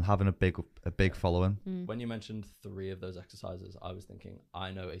 100, and having a big following. When you mentioned 3 of those exercises, I was thinking,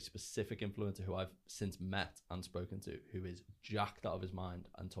 I know a specific influencer who I've since met and spoken to who is jacked out of his mind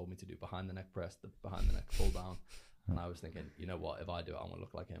and told me to do behind the neck press, the behind the neck pull down. And I was thinking, you know what, if I do it, I'm going to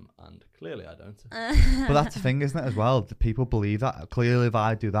look like him. And clearly I don't. But that's the thing, isn't it, as well? The people believe that. Clearly, if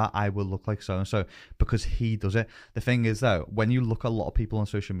I do that, I will look like so-and-so because he does it. The thing is, though, when you look at a lot of people on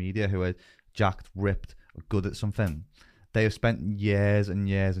social media who are jacked, ripped, good at something, they have spent years and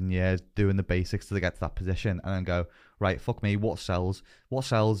years and years doing the basics to get to that position and then go, right, fuck me, what sells? What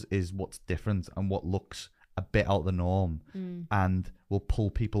sells is what's different and what looks a bit out of the norm and will pull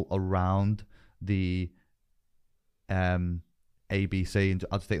people around the ABC, and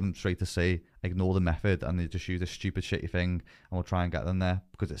I'll just take them straight to C, ignore the method, and they just use a stupid shitty thing and we'll try and get them there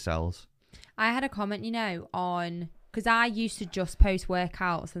because it sells. I had a comment, on because I used to just post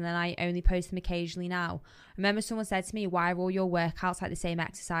workouts and then I only post them occasionally now. I remember someone said to me, why are all your workouts like the same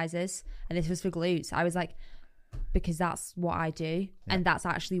exercises? And this was for glutes. I was like, because that's what I do, and that's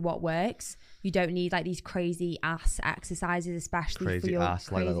actually what works. You don't need like these crazy ass exercises, especially crazy for your ass,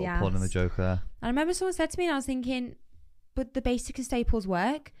 crazy like a little ass. pun in the joke there. And I remember someone said to me, and I was thinking, but the basic and staples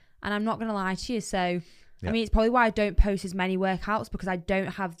work, and I'm not going to lie to you. So, I mean, it's probably why I don't post as many workouts, because I don't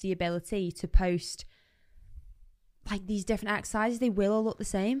have the ability to post like these different exercises. They will all look the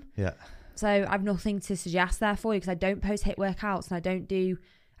same. Yeah. So I've nothing to suggest there for you, because I don't post HIIT workouts, and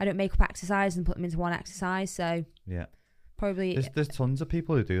I don't make up exercise and put them into one exercise. So yeah, probably there's tons of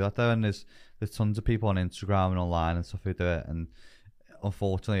people who do that though, and there's tons of people on Instagram and online and stuff who do it, and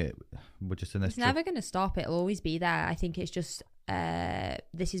unfortunately we're just in this. It's never going to stop. It'll always be there. I think it's just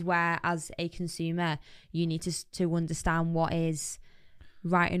this is where, as a consumer, you need to understand what is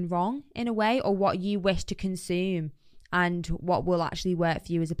right and wrong in a way, or what you wish to consume and what will actually work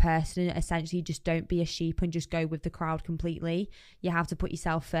for you as a person. Essentially, just don't be a sheep and just go with the crowd completely. You have to put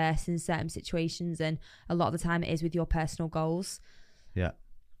yourself first in certain situations, and a lot of the time it is with your personal goals. Yeah,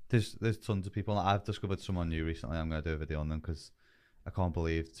 there's tons of people. I've discovered someone new recently. I'm going to do a video on them because I can't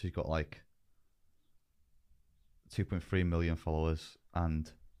believe she's got like 2.3 million followers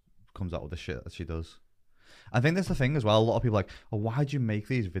and comes out with the shit that she does. I think that's the thing as well. A lot of people are like, oh, why do you make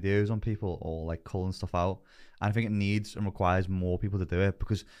these videos on people, or like culling stuff out? And I think it needs and requires more people to do it,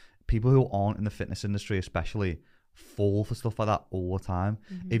 because people who aren't in the fitness industry especially fall for stuff like that all the time.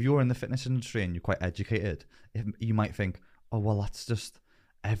 Mm-hmm. If you're in the fitness industry and you're quite educated, you might think, oh, well, that's just,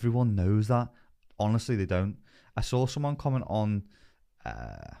 everyone knows that. Honestly, they don't. I saw someone comment on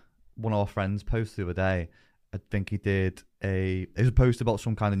one of our friends' posts the other day. I think he did it was a post about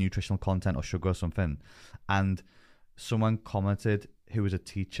some kind of nutritional content or sugar or something, and someone commented who was a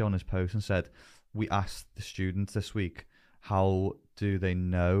teacher on his post and said, we asked the students this week, how do they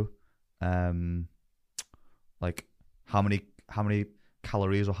know like how many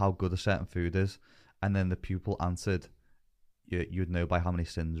calories or how good a certain food is, and then the pupil answered, you'd know by how many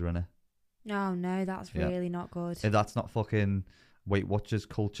sins are in it. Oh no, that's really not good. If that's not fucking Weight Watchers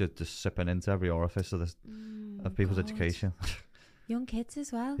culture, just sipping into every orifice of people's education. Young kids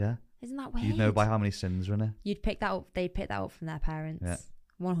as well. Yeah. Isn't that weird? You know by how many sins are in it. You'd pick that up. They'd pick that up from their parents. Yeah.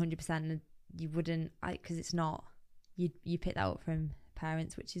 100%. And you wouldn't, because it's not. You pick that up from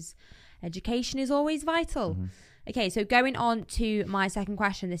parents, which is, education is always vital. Mm-hmm. Okay, so going on to my second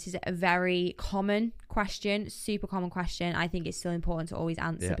question. This is a very common question, super common question. I think it's still important to always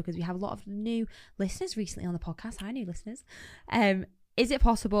answer because we have a lot of new listeners recently on the podcast. Hi, new listeners. Is it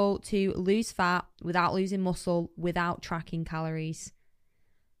possible to lose fat without losing muscle without tracking calories?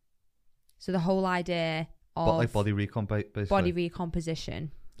 So the whole idea of like body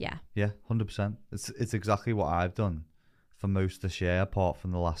recomposition. Yeah. Yeah, 100%. It's exactly what I've done for most of this year, apart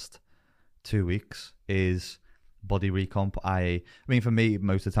from the last 2 weeks, is body recomp. I mean, for me,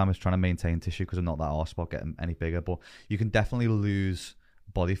 most of the time it's trying to maintain tissue because I'm not that arsed about getting any bigger, but you can definitely lose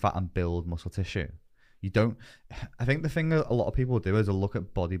body fat and build muscle tissue. You don't. I think the thing that a lot of people do is they'll look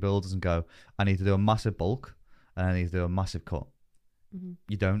at bodybuilders and go, I need to do a massive bulk and I need to do a massive cut. Mm-hmm.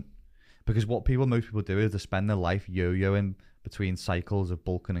 You don't. Because what most people do is they spend their life yo-yoing between cycles of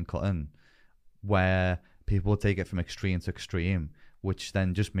bulking and cutting, where people take it from extreme to extreme, which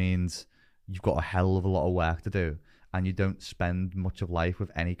then just means you've got a hell of a lot of work to do and you don't spend much of life with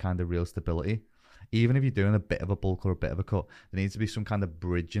any kind of real stability. Even if you're doing a bit of a bulk or a bit of a cut, there needs to be some kind of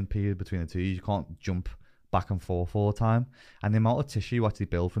bridging period between the two. You can't jump back and forth all the time. And the amount of tissue you actually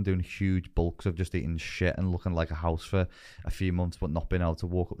build from doing huge bulks of just eating shit and looking like a house for a few months, but not being able to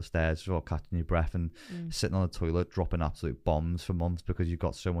walk up the stairs without catching your breath, and sitting on the toilet dropping absolute bombs for months because you've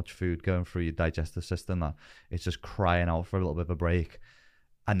got so much food going through your digestive system that it's just crying out for a little bit of a break.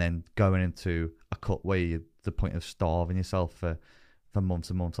 And then going into a cut where you're to the point of starving yourself for months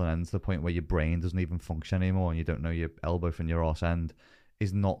and months on end, to the point where your brain doesn't even function anymore and you don't know your elbow from your arse end,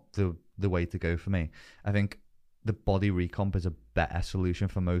 is not the way to go for me. I think the body recomp is a better solution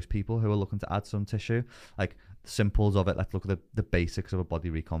for most people who are looking to add some tissue. Like the simples of it, let's look at the basics of a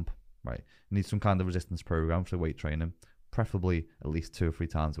body recomp, right? You need some kind of resistance program for weight training, preferably at least 2 or 3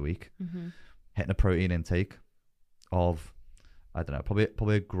 times a week. Mm-hmm. Hitting a protein intake of, I don't know,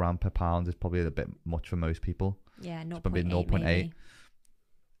 probably a gram per pound is probably a bit much for most people. Yeah, 0.8 probably 0.8. maybe.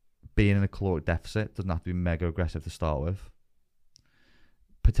 Being in a caloric deficit doesn't have to be mega aggressive to start with.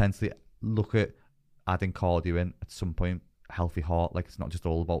 Potentially look at adding cardio in at some point. Healthy heart, like it's not just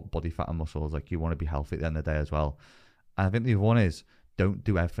all about body fat and muscles. Like you want to be healthy at the end of the day as well. And I think the other one is, don't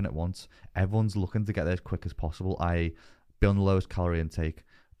do everything at once. Everyone's looking to get there as quick as possible. Be on the lowest calorie intake,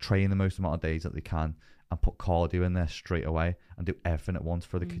 train the most amount of days that they can, and put cardio in there straight away and do everything at once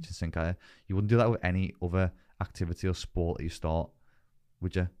for the kitchen sink at it. You wouldn't do that with any other activity or sport that you start,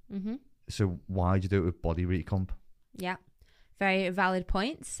 would you? Mm-hmm. So why would you do it with body recomp? Yeah, very valid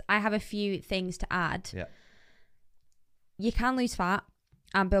points. I have a few things to add. Yeah. You can lose fat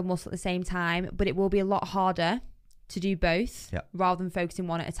and build muscle at the same time, but it will be a lot harder to do both rather than focusing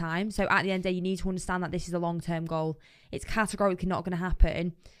one at a time. So at the end of the day, you need to understand that this is a long-term goal. It's categorically not going to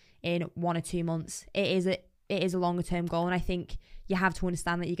happen in 1 or 2 months. It is a longer-term goal, and I think you have to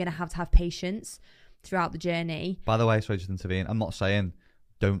understand that you're going to have patience throughout the journey. By the way, sorry to intervene, I'm not saying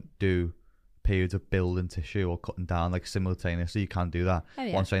don't do periods of building tissue or cutting down like simultaneously. You can do that.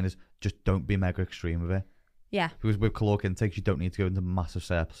 What I'm saying is just don't be mega extreme with it. Yeah. Because with caloric intakes, you don't need to go into massive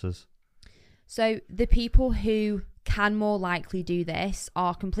surpluses. So the people who can more likely do this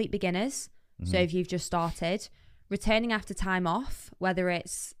are complete beginners. So if you've just started, returning after time off, whether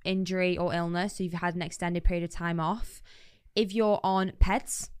it's injury or illness, so you've had an extended period of time off. If you're on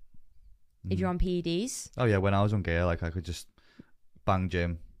PEDs, if you're on PEDs. Oh yeah, when I was on gear, like I could just bang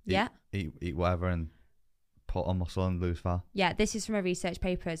gym, eat whatever and put on muscle and lose fat. Yeah, this is from a research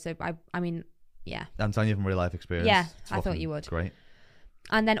paper, so I mean, yeah. I'm telling you from real life experience. Yeah, I thought you would. Great.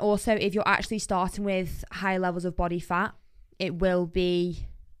 And then also, if you're actually starting with high levels of body fat, it will be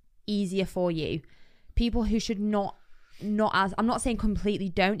easier for you. People who should not as, I'm not saying completely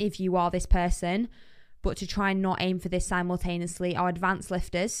don't if you are this person, but to try and not aim for this simultaneously are advanced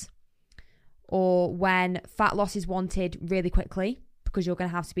lifters, or when fat loss is wanted really quickly because you're going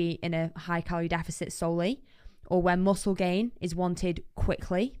to have to be in a high calorie deficit solely, or when muscle gain is wanted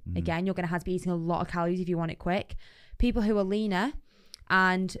quickly. Again, you're going to have to be eating a lot of calories if you want it quick. People who are leaner,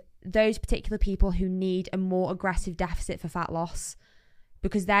 and those particular people who need a more aggressive deficit for fat loss,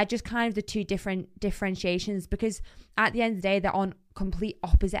 because they're just kind of the two different differentiations, because at the end of the day, they're on complete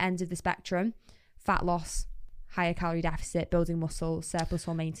opposite ends of the spectrum. Fat loss, higher calorie deficit, building muscle, surplus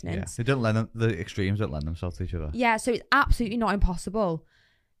or maintenance. Yeah, the extremes don't lend themselves to each other. Yeah, so it's absolutely not impossible.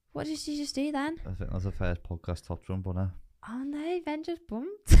 What did you just do then? I think that's the first podcast top jump on her. Oh no, Ben just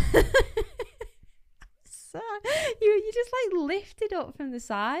bumped. So, you just like lifted up from the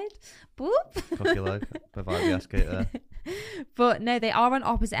side. Boop. Cock your leg. Provide the skate there. But no, they are on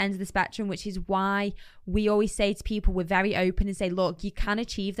opposite ends of the spectrum, which is why we always say to people, we're very open and say, look, you can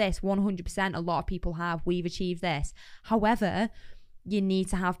achieve this 100%. A lot of people have. We've achieved this. However, you need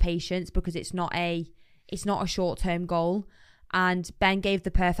to have patience because it's not a short-term goal. And Ben gave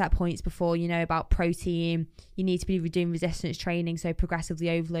the perfect points before, about protein. You need to be doing resistance training, so progressively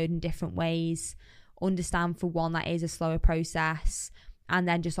overload in different ways. Understand for one that is a slower process, and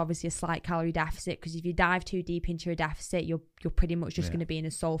then just obviously a slight calorie deficit, because if you dive too deep into a deficit, you're pretty much just going to be in a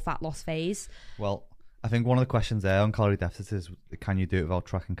sole fat loss phase. Well, I think one of the questions there on calorie deficits is, can you do it without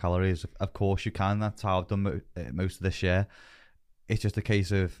tracking calories? Of course you can. That's how I've done most of this year. It's just a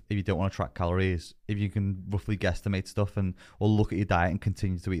case of, if you don't want to track calories, if you can roughly guesstimate stuff or look at your diet and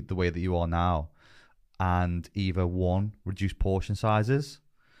continue to eat the way that you are now, and either one, reduce portion sizes,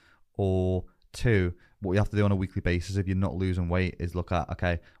 or two, what you have to do on a weekly basis if you're not losing weight is look at,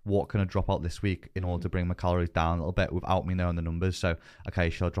 okay, what can I drop out this week in order to bring my calories down a little bit without me knowing the numbers? So, okay,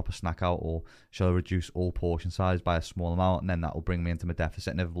 shall I drop a snack out, or shall I reduce all portion size by a small amount, and then that will bring me into my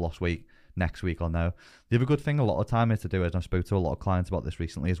deficit, and if I've lost weight next week, I'll know. The other good thing a lot of time is to do, is I've spoke to a lot of clients about this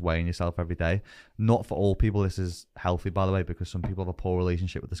recently, is weighing yourself every day. Not for all people this is healthy, by the way, because some people have a poor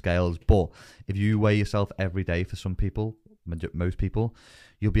relationship with the scales, but if you weigh yourself every day, for some people, most people,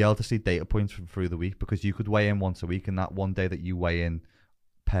 you'll be able to see data points from through the week, because you could weigh in once a week, and that one day that you weigh in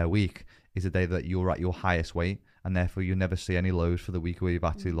per week is a day that you're at your highest weight, and therefore you never see any lows for the week where you've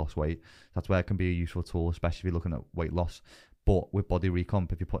actually lost weight. That's where it can be a useful tool, especially if you're looking at weight loss. But with body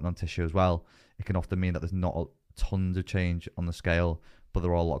recomp, if you're putting on tissue as well, it can often mean that there's not tons of change on the scale, but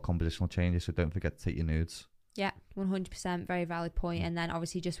there are a lot of compositional changes, so don't forget to take your nudes. Yeah, 100%, very valid point. And then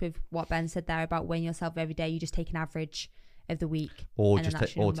obviously just with what Ben said there about weighing yourself every day, you just take an average of the week, or just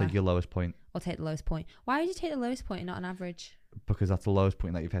take your lowest point, or take the lowest point. Why would you take the lowest point and not an average? Because that's the lowest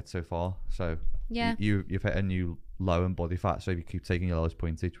point that you've hit so far. So yeah, you've hit a new low in body fat, so if you keep taking your lowest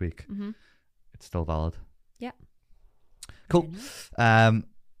points each week, it's still valid. Yeah, cool.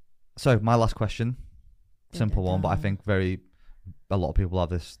 So my last question, simple one, but I think a lot of people have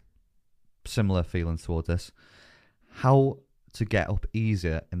this similar feelings towards this. How to get up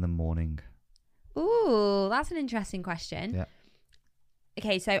easier in the morning? Ooh, that's an interesting question. Yeah.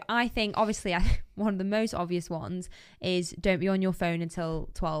 Okay, so I think obviously one of the most obvious ones is don't be on your phone until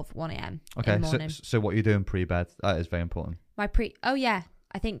 1 a.m. Okay, so what you're doing pre-bed, that is very important. Oh yeah,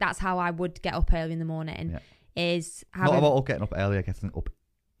 I think that's how I would get up early in the morning. Yeah. Is not about getting up earlier, getting up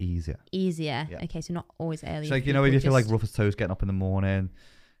easier. Yeah. Okay, so not always early. So, like, you know, if you feel like rough as toast getting up in the morning,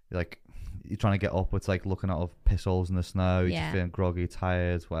 like you're trying to get up, it's like looking out of piss holes in the snow, you're just feeling groggy,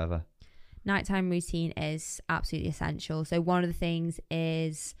 tired, whatever. Nighttime routine is absolutely essential. So one of the things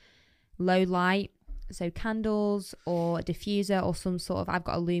is low light. So candles or a diffuser or some sort of, I've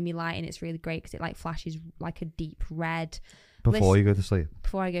got a Lumi light and it's really great because it like flashes like a deep red. Before you go to sleep?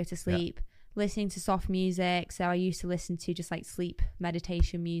 Before I go to sleep. Yeah. Listening to soft music. So I used to listen to just like sleep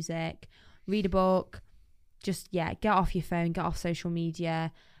meditation music, read a book, just, get off your phone, get off social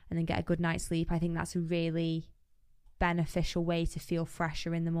media and then get a good night's sleep. I think that's a really beneficial way to feel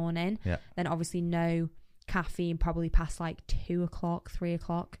fresher in the morning. Yeah. Then obviously no caffeine probably past like 2 o'clock, 3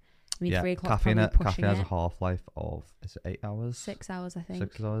 o'clock. I mean, 3 o'clock caffeine caffeine has a half-life of, is it 8 hours? 6 hours, I think.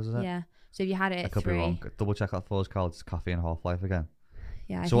 6 hours, is it? Yeah. So if you had it at 3... I could be wrong. Double check that for us, Carl. It's caffeine half-life again.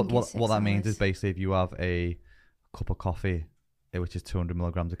 Yeah, so what that means is basically if you have a cup of coffee, which is 200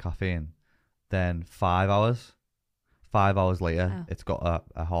 milligrams of caffeine, then 5 hours later, it's got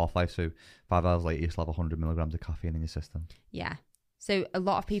a half-life. So 5 hours later, you still have 100 milligrams of caffeine in your system. Yeah. So a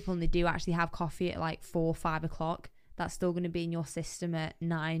lot of people, and they do actually have coffee at like 4, 5 o'clock. That's still going to be in your system at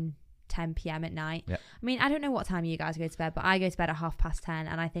 9, 10 p.m. at night. Yeah. I mean, I don't know what time you guys go to bed, but I go to bed at 10:30,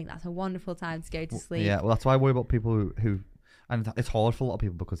 and I think that's a wonderful time to go to sleep. Yeah, well, that's why I worry about people who and it's hard for a lot of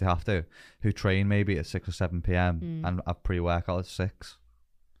people because they have to, who train maybe at 6 or 7 p.m. and have pre-workout at 6.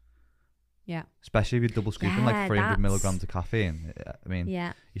 Yeah. Especially if you're double scooping like 300 milligrams of caffeine. I mean,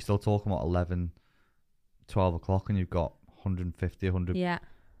 you're still talking about 11, 12 o'clock and you've got 150, 100,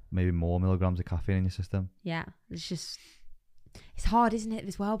 maybe more milligrams of caffeine in your system. Yeah. It's hard, isn't it,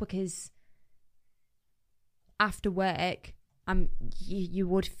 as well? Because after work, you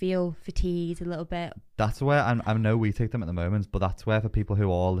would feel fatigued a little bit. That's where, I know we take them at the moment, but that's where for people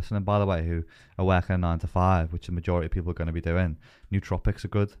who are listening, by the way, who are working 9 to 5, which the majority of people are going to be doing, nootropics are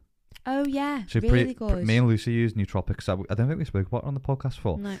good. Oh yeah, so really good. Me and Lucy use nootropics. I don't think we spoke about it on the podcast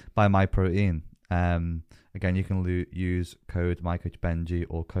before. No. By MyProtein. Again, you can use code MyCoachBenji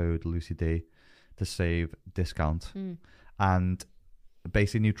or code LucyD to save discount. And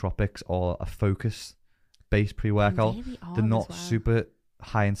basically, nootropics are a focus-based pre-workout. Really They're not super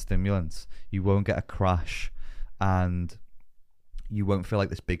high in stimulants. You won't get a crash, and you won't feel like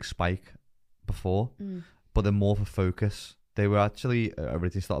this big spike before. But they're more for focus. They were actually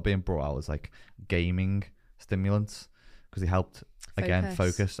originally started being brought out as like gaming stimulants because they helped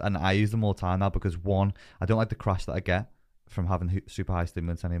focus. And I use them all the time now because 1, I don't like the crash that I get from having super high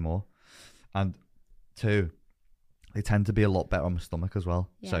stimulants anymore, and 2, they tend to be a lot better on my stomach as well.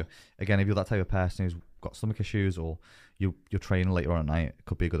 Yeah. So again, if you're that type of person who's got stomach issues or you're training later on at night, it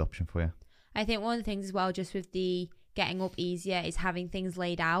could be a good option for you. I think one of the things as well, just with the getting up easier, is having things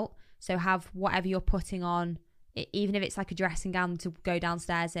laid out. So have whatever you're putting on, even if it's like a dressing gown to go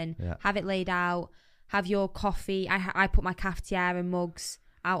downstairs in, have it laid out. Have your coffee. I put my cafetiere and mugs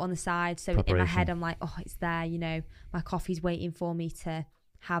out on the side, so in my head I'm like, oh, it's there, you know, my coffee's waiting for me to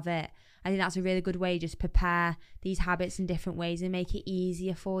have it. I think that's a really good way, just prepare these habits in different ways and make it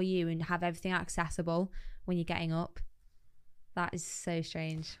easier for you and have everything accessible when you're getting up. That is so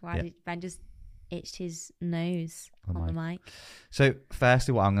strange. Why did Ben just itched his nose on the mic? So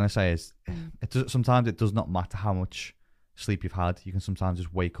firstly, what I'm going to say is sometimes it does not matter how much sleep you've had. You can sometimes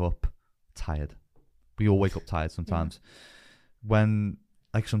just wake up tired. We all wake up tired sometimes. When,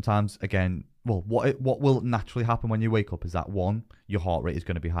 like, sometimes, again, well, what will naturally happen when you wake up is that 1, your heart rate is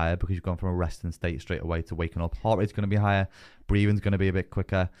going to be higher because you've gone from a resting state straight away to waking up. Heart rate's going to be higher, breathing's going to be a bit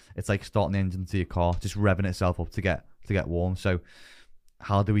quicker. It's like starting the engine to your car, just revving itself up to get warm. So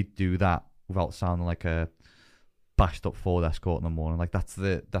how do we do that without sounding like a bashed up Ford Escort in the morning? Like that's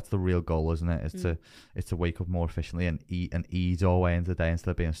the real goal, isn't it? Is to wake up more efficiently and ease our way into the day instead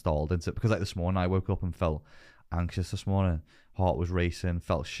of being stalled into. Because like this morning, I woke up and felt anxious this morning. Heart was racing,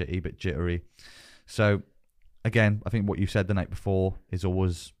 felt shitty, a bit jittery. So again, I think what you said the night before is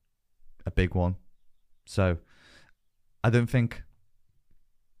always a big one. So I don't think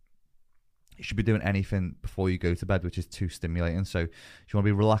you should be doing anything before you go to bed which is too stimulating. So if you want to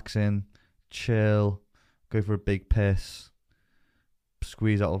be relaxing, chill, go for a big piss,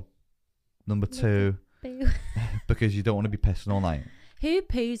 squeeze out of number 2 because you don't want to be pissing all night. Who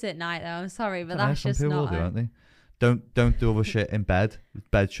poos at night though? I'm sorry, but that's just not. Some people do, aren't they? Don't do other shit in bed.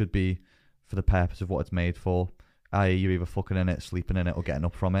 Bed should be for the purpose of what it's made for. I.e., you're either fucking in it, sleeping in it, or getting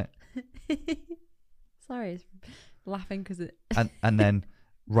up from it. Sorry, laughing because it. and then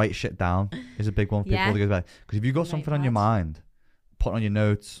write shit down is a big one for people to go to bed. Because if you've got something on your mind, put on your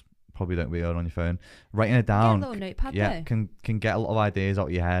notes. Probably don't be on your phone. Writing it down, get a little notepad though. can get a lot of ideas out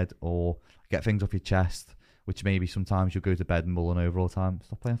of your head or get things off your chest. which maybe sometimes you'll go to bed and mulling over all the time.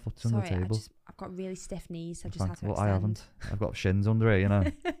 Stop playing foots on the table. I've got really stiff knees. So I've just had to extend. I haven't. I've got shins under it, you know.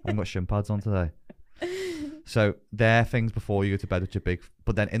 I haven't got shin pads on today. So there are things before you go to bed which are big.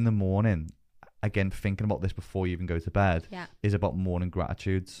 But then in the morning, again, thinking about this before you even go to bed is about morning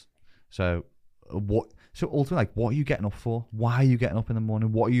gratitudes. So ultimately, like, what are you getting up for? Why are you getting up in the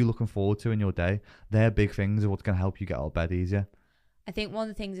morning? What are you looking forward to in your day? They're big things of what's going to help you get out of bed easier. I think one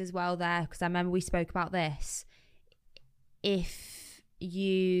of the things as well there, because I remember we spoke about this, if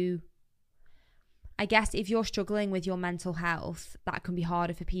you're struggling with your mental health, that can be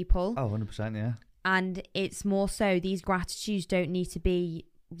harder for people. Oh, 100%, yeah. And it's more so, these gratitudes don't need to be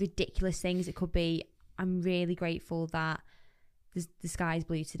ridiculous things. It could be, I'm really grateful that the sky's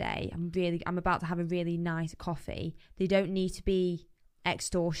blue today. I'm about to have a really nice coffee. They don't need to be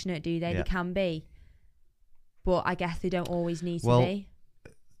extortionate, do they? Yeah. They can be. But I guess they don't always need to be.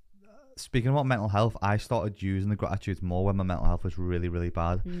 Speaking about mental health, I started using the gratitudes more when my mental health was really, really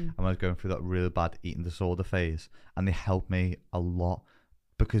bad. And when I was going through that really bad eating disorder phase. And they helped me a lot.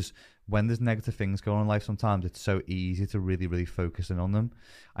 Because when there's negative things going on in life, sometimes it's so easy to really, really focus in on them.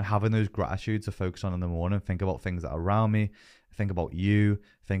 And having those gratitudes to focus on in the morning, think about things that are around me, think about you,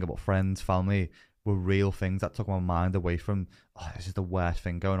 think about friends, family, were real things that took my mind away from, this is the worst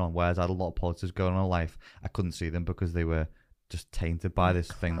thing going on. Whereas I had a lot of positives going on in life. I couldn't see them because they were just tainted by this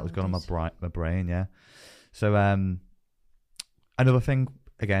thing that was going on in my brain, yeah. So another thing,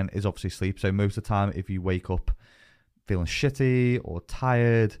 again, is obviously sleep. So most of the time, if you wake up feeling shitty or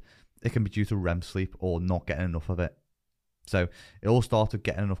tired, it can be due to REM sleep or not getting enough of it. So it all starts with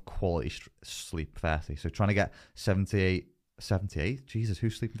getting enough quality sleep firstly. So trying to get 78, Jesus,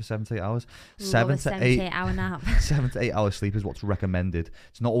 who's sleeping for 7 to 8 hours? 7 to 8 hour nap. 7 to 8 hours sleep is what's recommended.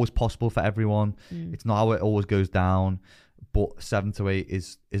 It's not always possible for everyone. It's not how it always goes down, but 7 to 8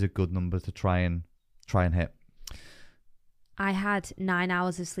 is a good number to try and hit. I had 9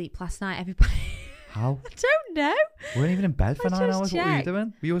 hours of sleep last night, everybody. How? I don't know. We weren't even in bed for 9 hours. What were you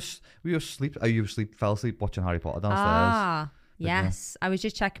doing? Were you asleep? Oh, you fell asleep watching Harry Potter downstairs. Yes. I was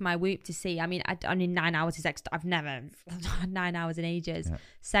just checking my Whoop to see. I mean 9 hours is extra. I've never had 9 hours in ages. Yeah.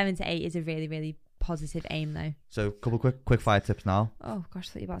 7 to 8 is a really, really positive aim though. So a couple of quick fire tips now. Oh gosh,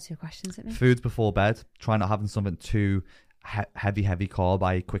 I thought you were about to do questions at me. Foods before bed. Try not having something too heavy carb,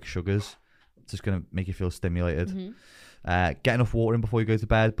 i.e. quick sugars. It's just going to make you feel stimulated. Mm-hmm. Get enough water in before you go to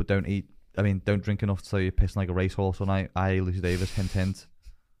bed, but don't drink enough so you're pissing like a racehorse all night. Lucy Davis, hint.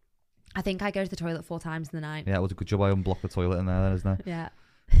 I think I go to the toilet 4 times in the night. Yeah, it was a good job I unblocked the toilet in there, isn't it? Yeah.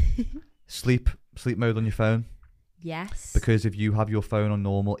 Sleep mode on your phone. Yes. Because if you have your phone on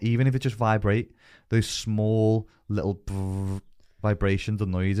normal, even if it just vibrate, those small little vibrations or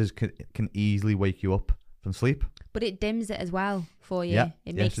noises can easily wake you up from sleep. But it dims it as well for you. Yeah.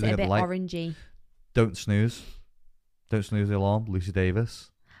 It makes it a bit orangey. Don't snooze. Don't snooze the alarm. Lucy Davis.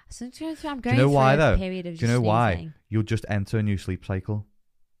 So I'm going through a period of Do you know why? You'll just enter a new sleep cycle.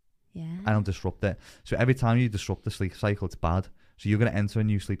 Yeah. And it'll disrupt it. So every time you disrupt the sleep cycle, it's bad. So you're going to enter a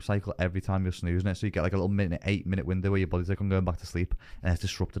new sleep cycle every time you're snoozing it. So you get like a little 8-minute window where your body's like, I'm going back to sleep. And it's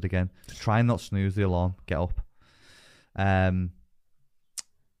disrupted again. Try and not snooze the alarm. Get up.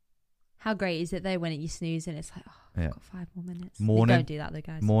 How great is it though when you snooze and it's like, I've got 5 more minutes. Morning. Don't do that though,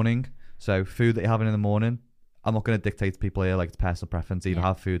 guys. Morning. So food that you're having in the morning. I'm not going to dictate to people here, like, it's personal preference. Either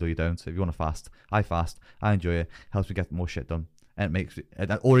have food or you don't. If you want to fast, I fast. I enjoy it. Helps me get more shit done. And it makes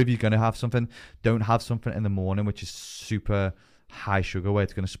or if you're going to have something, don't have something in the morning which is super high sugar where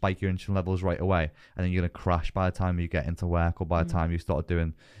it's going to spike your insulin levels right away. And then you're going to crash by the time you get into work or by the time you start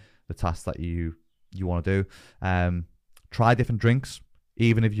doing the tasks that you want to do. Try different drinks.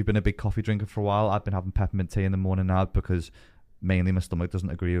 Even if you've been a big coffee drinker for a while, I've been having peppermint tea in the morning now because mainly my stomach doesn't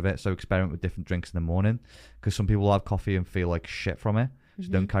agree with it. So experiment with different drinks in the morning because some people have coffee and feel like shit from it. So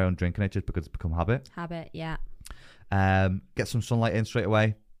don't carry on drinking it just because it's become habit. Yeah. Get some sunlight in straight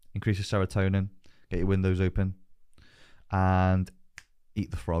away. Increase your serotonin. Get your windows open. And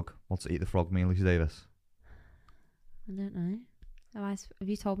eat the frog. What's eat the frog mean, Lucy Davis? I don't know. Have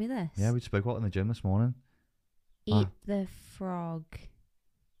you told me this? Yeah, we spoke about it in the gym this morning. Eat the frog.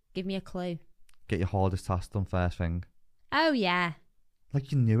 Give me a clue. Get your hardest task done first thing. Oh, yeah.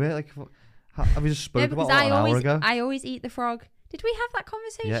 Like you knew it. Like, have we just spoke about it an hour ago? I always eat the frog. Did we have that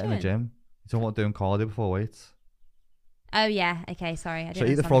conversation? Yeah, in the gym. You talking about doing cardio before weights? Oh, yeah. Okay, sorry. So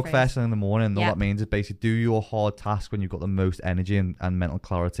eat the frog first thing in the morning. All that means is basically do your hard task when you've got the most energy and mental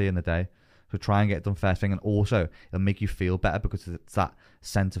clarity in the day. So try and get it done first thing. And also, it'll make you feel better because it's that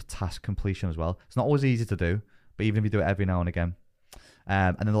sense of task completion as well. It's not always easy to do, but even if you do it every now and again.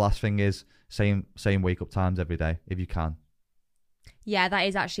 And then the last thing is same wake up times every day if you can. Yeah, that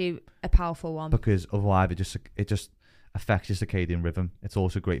is actually a powerful one. Because otherwise it just affects your circadian rhythm. It's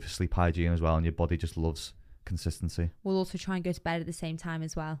also great for sleep hygiene as well, and your body just loves consistency. We'll also try and go to bed at the same time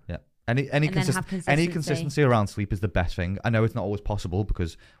as well. Yeah. Any consistency around sleep is the best thing. I know it's not always possible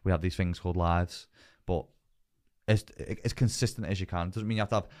because we have these things called lives, but as consistent as you can. It doesn't mean you have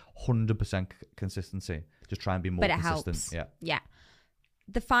to have 100% consistency. Just try and be more consistent. Helps. Yeah.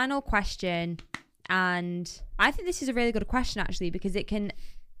 The final question, and I think this is a really good question actually, because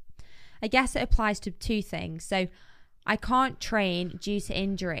I guess it applies to two things. So I can't train due to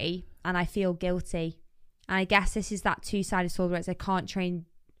injury and I feel guilty. And I guess this is that two-sided sword where it's I can't train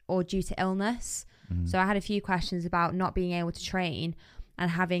or due to illness. Mm-hmm. So I had a few questions about not being able to train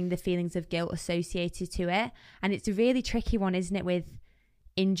and having the feelings of guilt associated to it. And it's a really tricky one, isn't it, with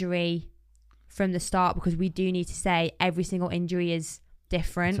injury from the start, because we do need to say every single injury is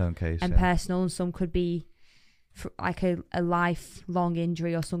different and personal, and some could be like a lifelong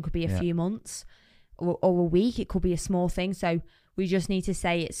injury, or some could be a few months or a week. It could be a small thing. So we just need to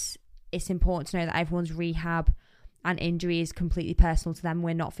say it's important to know that everyone's rehab and injury is completely personal to them.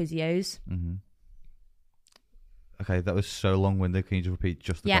 We're not physios. Mm-hmm. Okay, that was so long-winded. Can you just repeat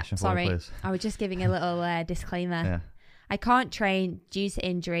just the question for me, please? I was just giving a little disclaimer. Yeah. I can't train due to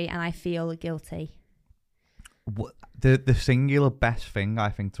injury and I feel guilty. The singular best thing I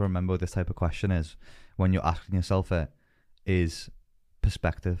think to remember with this type of question is, when you're asking yourself it, is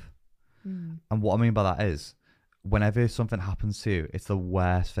perspective. And what I mean by that is, whenever something happens to you, it's the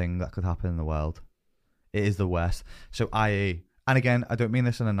worst thing that could happen in the world. It is the worst. So and again, I don't mean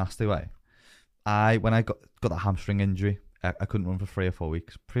this in a nasty way. When I got that hamstring injury, I couldn't run for 3 or 4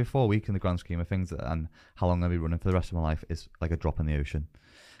 weeks. 3 or 4 weeks in the grand scheme of things, and how long I'll be running for the rest of my life is like a drop in the ocean.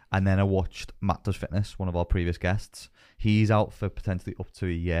 And then I watched Matt Does Fitness, one of our previous guests. He's out for potentially up to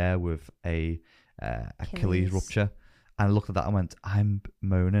a year with a Achilles rupture. And I looked at that and went, I'm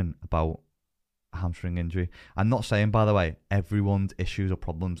moaning about a hamstring injury. I'm not saying, by the way, everyone's issues or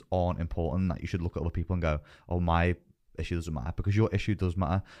problems aren't important, that you should look at other people and go, oh, my issue doesn't matter, because your issue does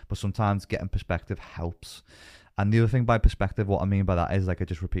matter. But sometimes getting perspective helps. And the other thing by perspective, what I mean by that is, like I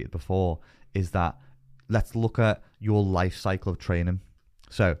just repeated before, is that let's look at your life cycle of training.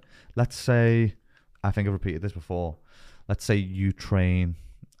 So let's say, I think I've repeated this before, let's say you train,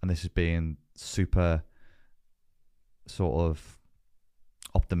 and this is being super sort of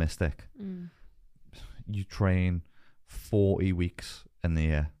optimistic, you train 40 weeks in the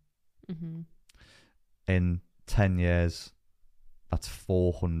year. Mm-hmm. In 10 years, that's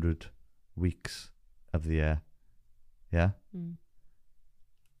 400 weeks of the year. Yeah?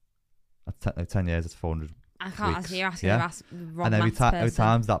 That's 10 years, that's 400 I can't ask you. You're asking the wrong and every person.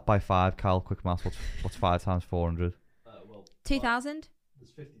 times that by 5, Cal, quick maths, what's 5 times 400? 2,000?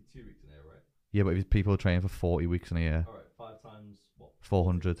 There's 52 weeks in a year, right? Yeah, but if people are training for 40 weeks in a year. All right, 5 times what?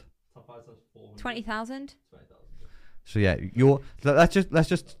 400. 5 times 400. 20,000? 20,000. So yeah,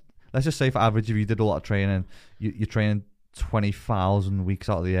 let's just say for average, if you did a lot of training, you're training 20,000 weeks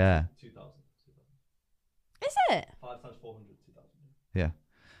out of the year. 2,000. Is it? 5 times 400, 2,000. Yeah.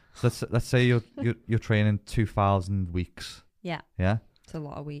 So let's say you're training 2,000 weeks. Yeah. Yeah. It's a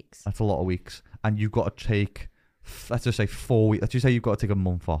lot of weeks. That's a lot of weeks, and you've got to take, let's just say 4 weeks. Let's just say you've got to take a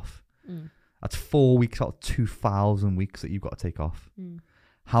month off. That's 4 weeks out of 2,000 weeks that you've got to take off.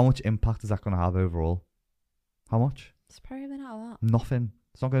 How much impact is that going to have overall? How much? It's probably not a lot. Nothing.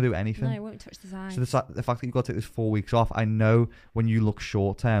 It's not going to do anything. No, it won't touch the side. So the fact that you've got to take this 4 weeks off, I know when you look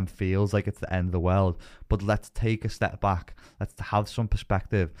short term, feels like it's the end of the world. But let's take a step back. Let's have some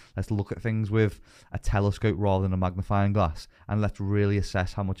perspective. Let's look at things with a telescope rather than a magnifying glass. And let's really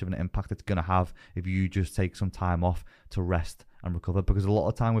assess how much of an impact it's going to have if you just take some time off to rest and recover. Because a lot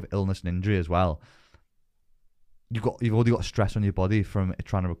of time with illness and injury as well, you've already got stress on your body from it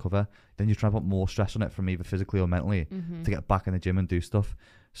trying to recover. Then you try to put more stress on it from either physically or mentally to get back in the gym and do stuff.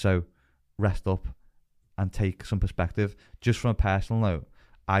 So rest up and take some perspective. Just from a personal note,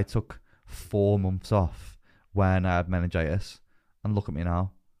 I took 4 months off when I had meningitis, and look at me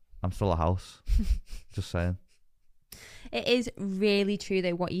now. I'm still at house. Just saying. It is really true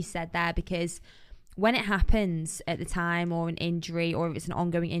though what you said there, because when it happens at the time, or an injury, or if it's an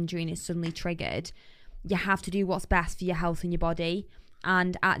ongoing injury and it's suddenly triggered, you have to do what's best for your health and your body.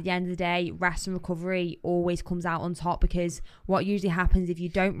 And at the end of the day, rest and recovery always comes out on top, because what usually happens if you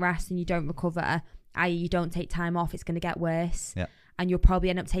don't rest and you don't recover, i.e. you don't take time off, it's going to get worse. Yeah. And you'll probably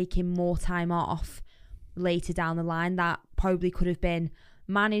end up taking more time off later down the line that probably could have been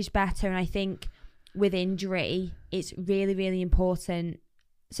managed better. And I think with injury, it's really, really important.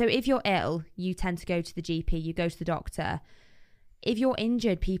 So if you're ill, you tend to go to the GP, you go to the doctor. If you're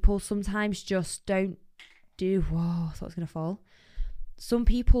injured, people sometimes just don't do, whoa, I thought it was going to fall. some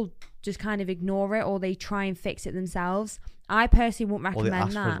people just kind of ignore it, or they try and fix it themselves. I personally wouldn't recommend that. Or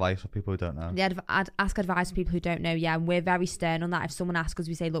they ask for advice for people who don't know. They ask advice for people who don't know, yeah, and we're very stern on that. If someone asks us,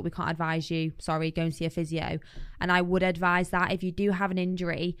 we say, look, we can't advise you. Sorry, go and see a physio. And I would advise that if you do have an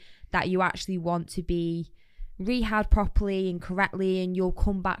injury that you actually want to be rehabbed properly and correctly and you'll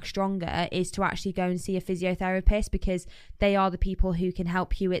come back stronger, is to actually go and see a physiotherapist, because they are the people who can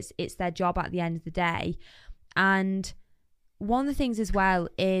help you. It's their job at the end of the day. And one of the things as well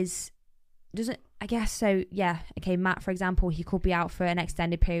is, Matt, for example, he could be out for an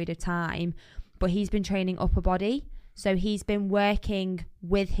extended period of time, but he's been training upper body. So he's been working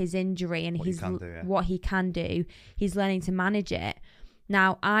with his injury and what he can do. He's learning to manage it.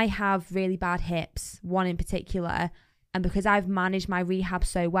 Now, I have really bad hips, one in particular, and because I've managed my rehab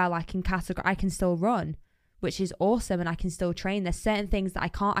so well, I can still run, which is awesome, and I can still train. There's certain things that I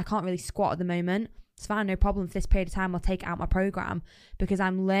can't really squat at the moment. It's fine, no problem. For this period of time, I'll take it out my program, because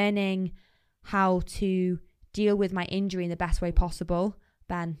I'm learning how to deal with my injury in the best way possible.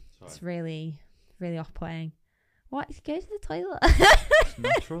 Ben, sorry. It's really, really off-putting. What? Go to the toilet. It's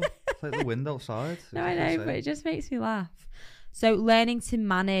natural. It's like the wind outside. No, I know, but it just makes me laugh. So learning to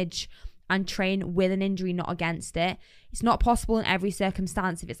manage and train with an injury, not against it. It's not possible in every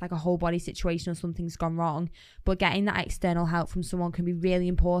circumstance if it's like a whole body situation or something's gone wrong, but getting that external help from someone can be really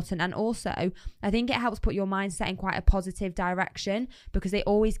important. And also, I think it helps put your mindset in quite a positive direction, because they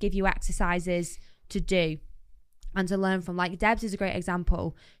always give you exercises to do and to learn from. Like Debs is a great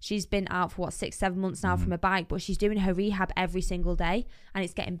example. She's been out for 6-7 months now from a bike, but she's doing her rehab every single day, and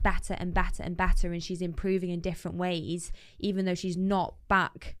it's getting better and better and better, and she's improving in different ways. Even though she's not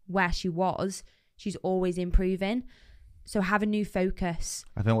back where she was, she's always improving. So have a new focus.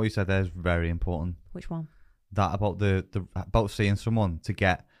 I think what you said there is very important. Which one? That about about seeing someone to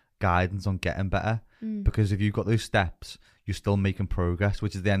get guidance on getting better, because if you've got those steps, you're still making progress,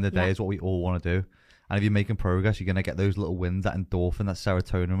 which at the end of the day is what we all want to do. And if you're making progress, you're going to get those little wins, that endorphin, that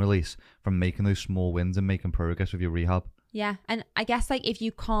serotonin release from making those small wins and making progress with your rehab. Yeah. And I guess like if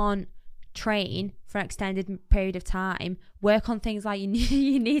you can't train for an extended period of time, work on things like you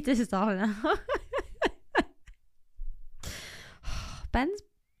need to stop now. Ben's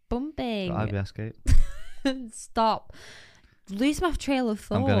bumping. IBS gate. Stop. Lose my trail of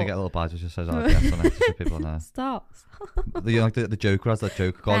thought. I'm going to get a little badge that just says IBS on it, so people know. Stop. The Joker has that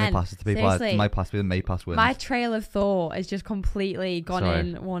Joker card and passes to people. It might pass me, it may pass wins. My trail of thought has just completely gone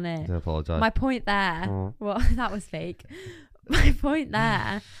in one ear. I apologise. My point there, well, that was fake. My point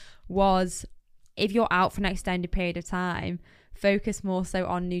there was, if you're out for an extended period of time, focus more so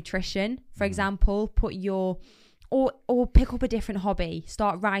on nutrition. For example, put your, or pick up a different hobby.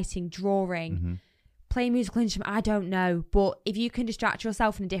 Start writing, drawing, play musical instrument, I don't know. But if you can distract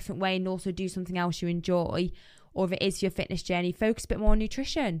yourself in a different way and also do something else you enjoy, or if it is your fitness journey, focus a bit more on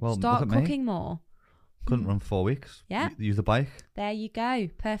nutrition. Well, start cooking more. Couldn't run 4 weeks. Yeah. Use the bike. There you go.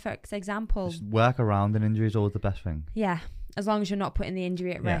 Perfect example. Just work around an injury is always the best thing. Yeah. As long as you're not putting the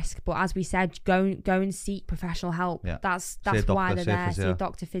injury at risk. But as we said, go and seek professional help. Yeah. That's why they're there. See a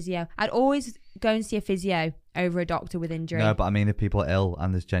doctor, physio. I'd always go and see a physio over a doctor with injury. No, but I mean, if people are ill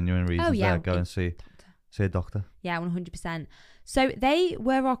and there's genuine reasons there, go and see a doctor. Yeah, 100%. So they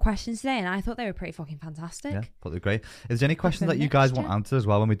were our questions today, and I thought they were pretty fucking fantastic. Yeah, thought they were great. If there's any questions that you guys want answered as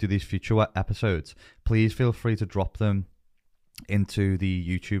well when we do these future episodes, please feel free to drop them into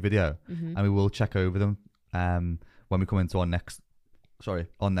the YouTube video, and we will check over them when we come into our next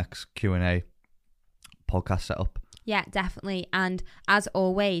Q&A podcast setup. Yeah, definitely. And as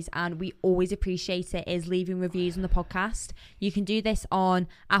always, and we always appreciate it, is leaving reviews on the podcast. You can do this on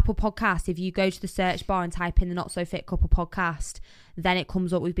Apple Podcasts. If you go to the search bar and type in the Not So Fit Couple podcast, then it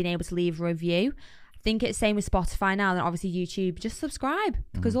comes up. We've been able to leave a review. I think it's the same with Spotify now, and obviously YouTube. Just subscribe,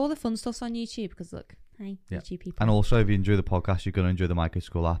 because all the fun stuff's on YouTube. Because look, hey, YouTube people. And also, if you enjoy the podcast, you're going to enjoy the Micro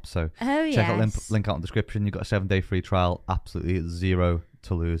School app. So check out link out in the description. You've got a 7-day free trial. Absolutely zero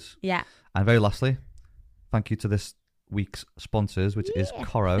to lose. Yeah. And very lastly, thank you to this week's sponsors, which is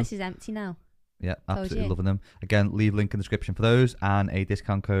Coro. This is empty now. Yeah, absolutely loving them. Again, leave link in the description for those and a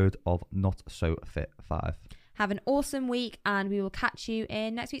discount code of NotSoFit5. Have an awesome week, and we will catch you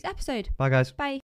in next week's episode. Bye, guys. Bye.